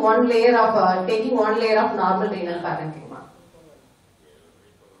going one layer of taking one layer of normal renal parenchyma.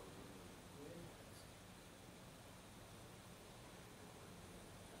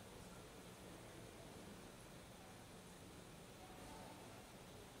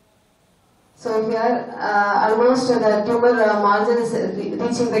 So here almost the tumor margin is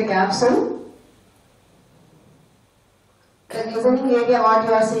reaching the capsule. The glistening area, what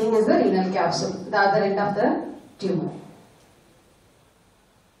you are seeing is the renal capsule, the other end of the tumor.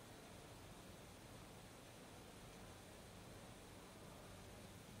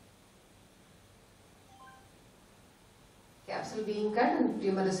 Capsule being cut and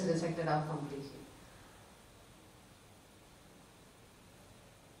tumor is resected off completely.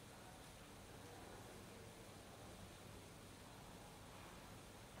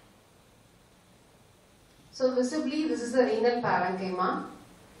 So visibly, this is the renal parenchyma,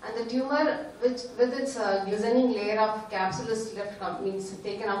 and the tumor, which with its glistening layer of capsule is left, means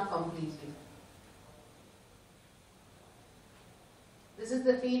taken off completely. This is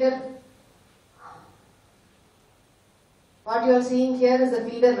the feeder. What you are seeing here is the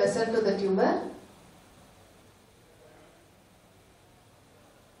feeder vessel to the tumor.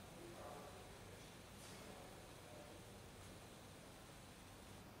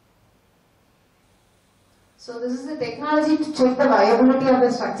 So this is the technology to check the viability of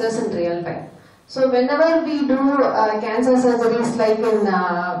the structures in real time. So whenever we do cancer surgeries like in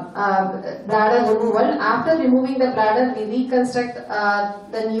bladder removal, after removing the bladder, we reconstruct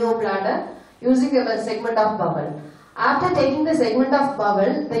the neo bladder using a segment of bowel. After taking the segment of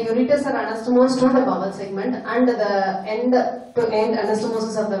bowel, the ureters are anastomosed to the bowel segment, and the end-to-end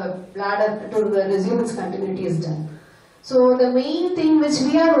anastomosis of the bladder to resume its continuity is done. So the main thing which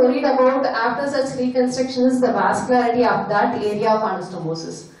we are worried about after such reconstruction is the vascularity of that area of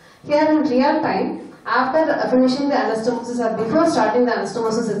anastomosis. Here in real time, after finishing the anastomosis or before starting the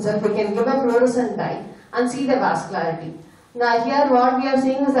anastomosis itself, we can give a fluorescent dye and see the vascularity. Now here what we are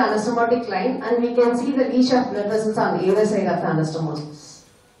seeing is the anastomotic line, and we can see the leach of blood vessels on either side of the anastomosis.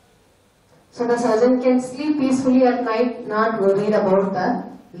 So the surgeon can sleep peacefully at night, not worried about the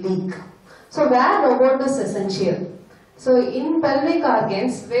leak. So where robot is essential? So in pelvic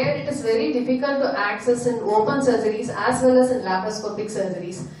organs, where it is very difficult to access in open surgeries as well as in laparoscopic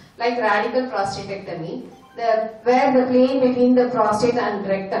surgeries, like radical prostatectomy, where the plane between the prostate and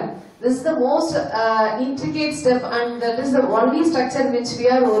rectum. This is the most intricate step, and that is the only structure which we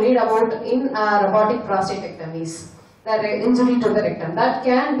are worried about in robotic prostatectomies, the injury to the rectum. That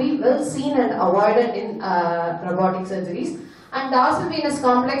can be well seen and avoided in robotic surgeries. And dorsal venous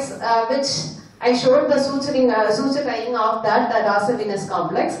complex, which I showed the suture tying of that dorsal venous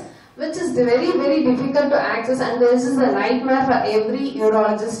complex, which is very, very difficult to access, and this is a nightmare for every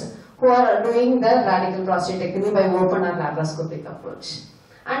urologist who are doing the radical prostatectomy by open or laparoscopic approach.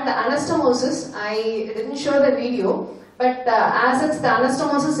 And the anastomosis, I didn't show the video, but as it's the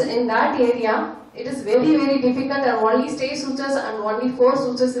anastomosis in that area, it is very, very difficult, and only stay sutures and only 4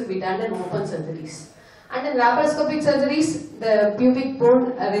 sutures will be done in open surgeries. And in laparoscopic surgeries, the pubic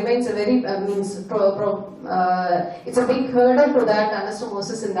bone remains a very, it's a big hurdle to that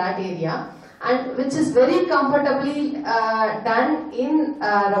anastomosis in that area, and which is very comfortably done in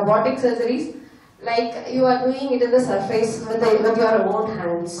robotic surgeries, like you are doing it in the surface with your own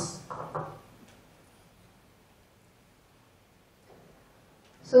hands.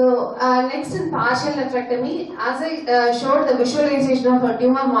 So next in partial nephrectomy, as I showed the visualization of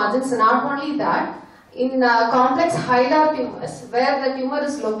tumor margins, not only that, in complex hilar tumors, where the tumor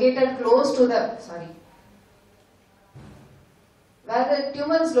is located close to the, where the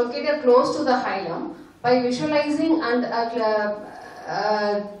tumor is located close to the hilum, by visualizing and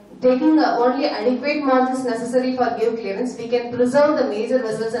taking only adequate margins necessary for give clearance, we can preserve the major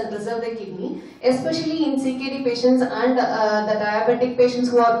vessels and preserve the kidney, especially in CKD patients and the diabetic patients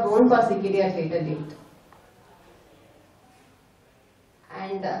who are prone for CKD at later date.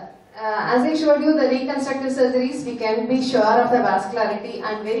 And as I showed you, the reconstructive surgeries, we can be sure of the vascularity,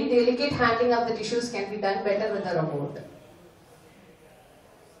 and very delicate handling of the tissues can be done better with the robot.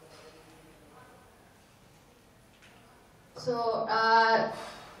 So, our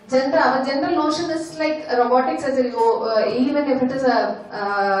general notion is like robotic surgery, even if it is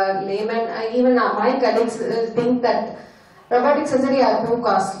a layman, even my colleagues think that robotic surgery are too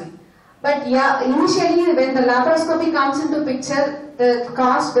costly. But yeah, initially when the laparoscopy comes into picture, the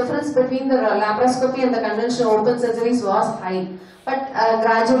cost difference between the laparoscopy and the conventional open surgeries was high. But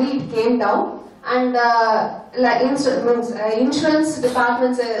gradually it came down, and insurance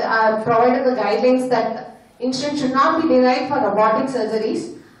departments provided the guidelines that insurance should not be denied for robotic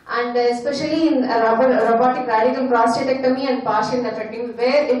surgeries, and especially in robotic radical prostatectomy and partial nephrectomy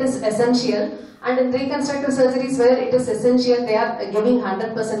where it is essential, and in reconstructive surgeries where it is essential, they are giving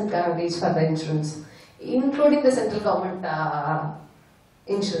 100% coverage for the insurance, including the central government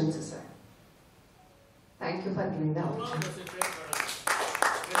insurances. Thank you for giving the opportunity.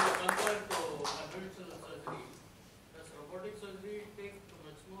 When you compare to conventional surgery, does robotic surgery take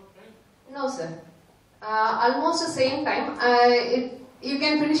much more time? No, sir. Almost the same time. You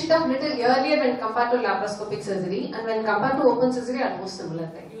can finish it up little earlier when compared to laparoscopic surgery, and when compared to open surgery, almost similar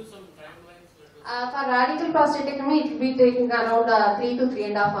time. Give some timelines. For radical prostatectomy, it will be taking around 3 to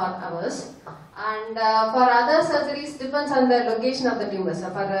 3.5 hours. And for other surgeries, depends on the location of the tumor. So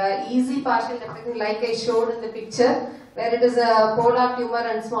for easy partial nephrectomy, like I showed in the picture, where it is a polar tumor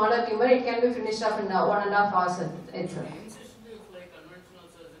and smaller tumor, it can be finished up in 1.5 hours itself.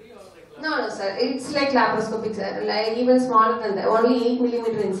 No, sir. It's like laparoscopic, sir. Like even smaller than that. Only 8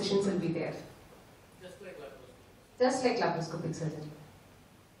 millimeter incisions will be there. Just like laparoscopic. Just like laparoscopic surgery.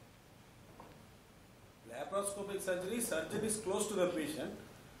 Laparoscopic surgery, surgery is close to the patient.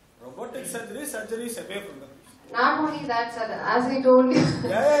 Robotic surgery, surgery is away from the patient. Not only that, sir. As I told you.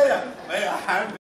 Yeah. I have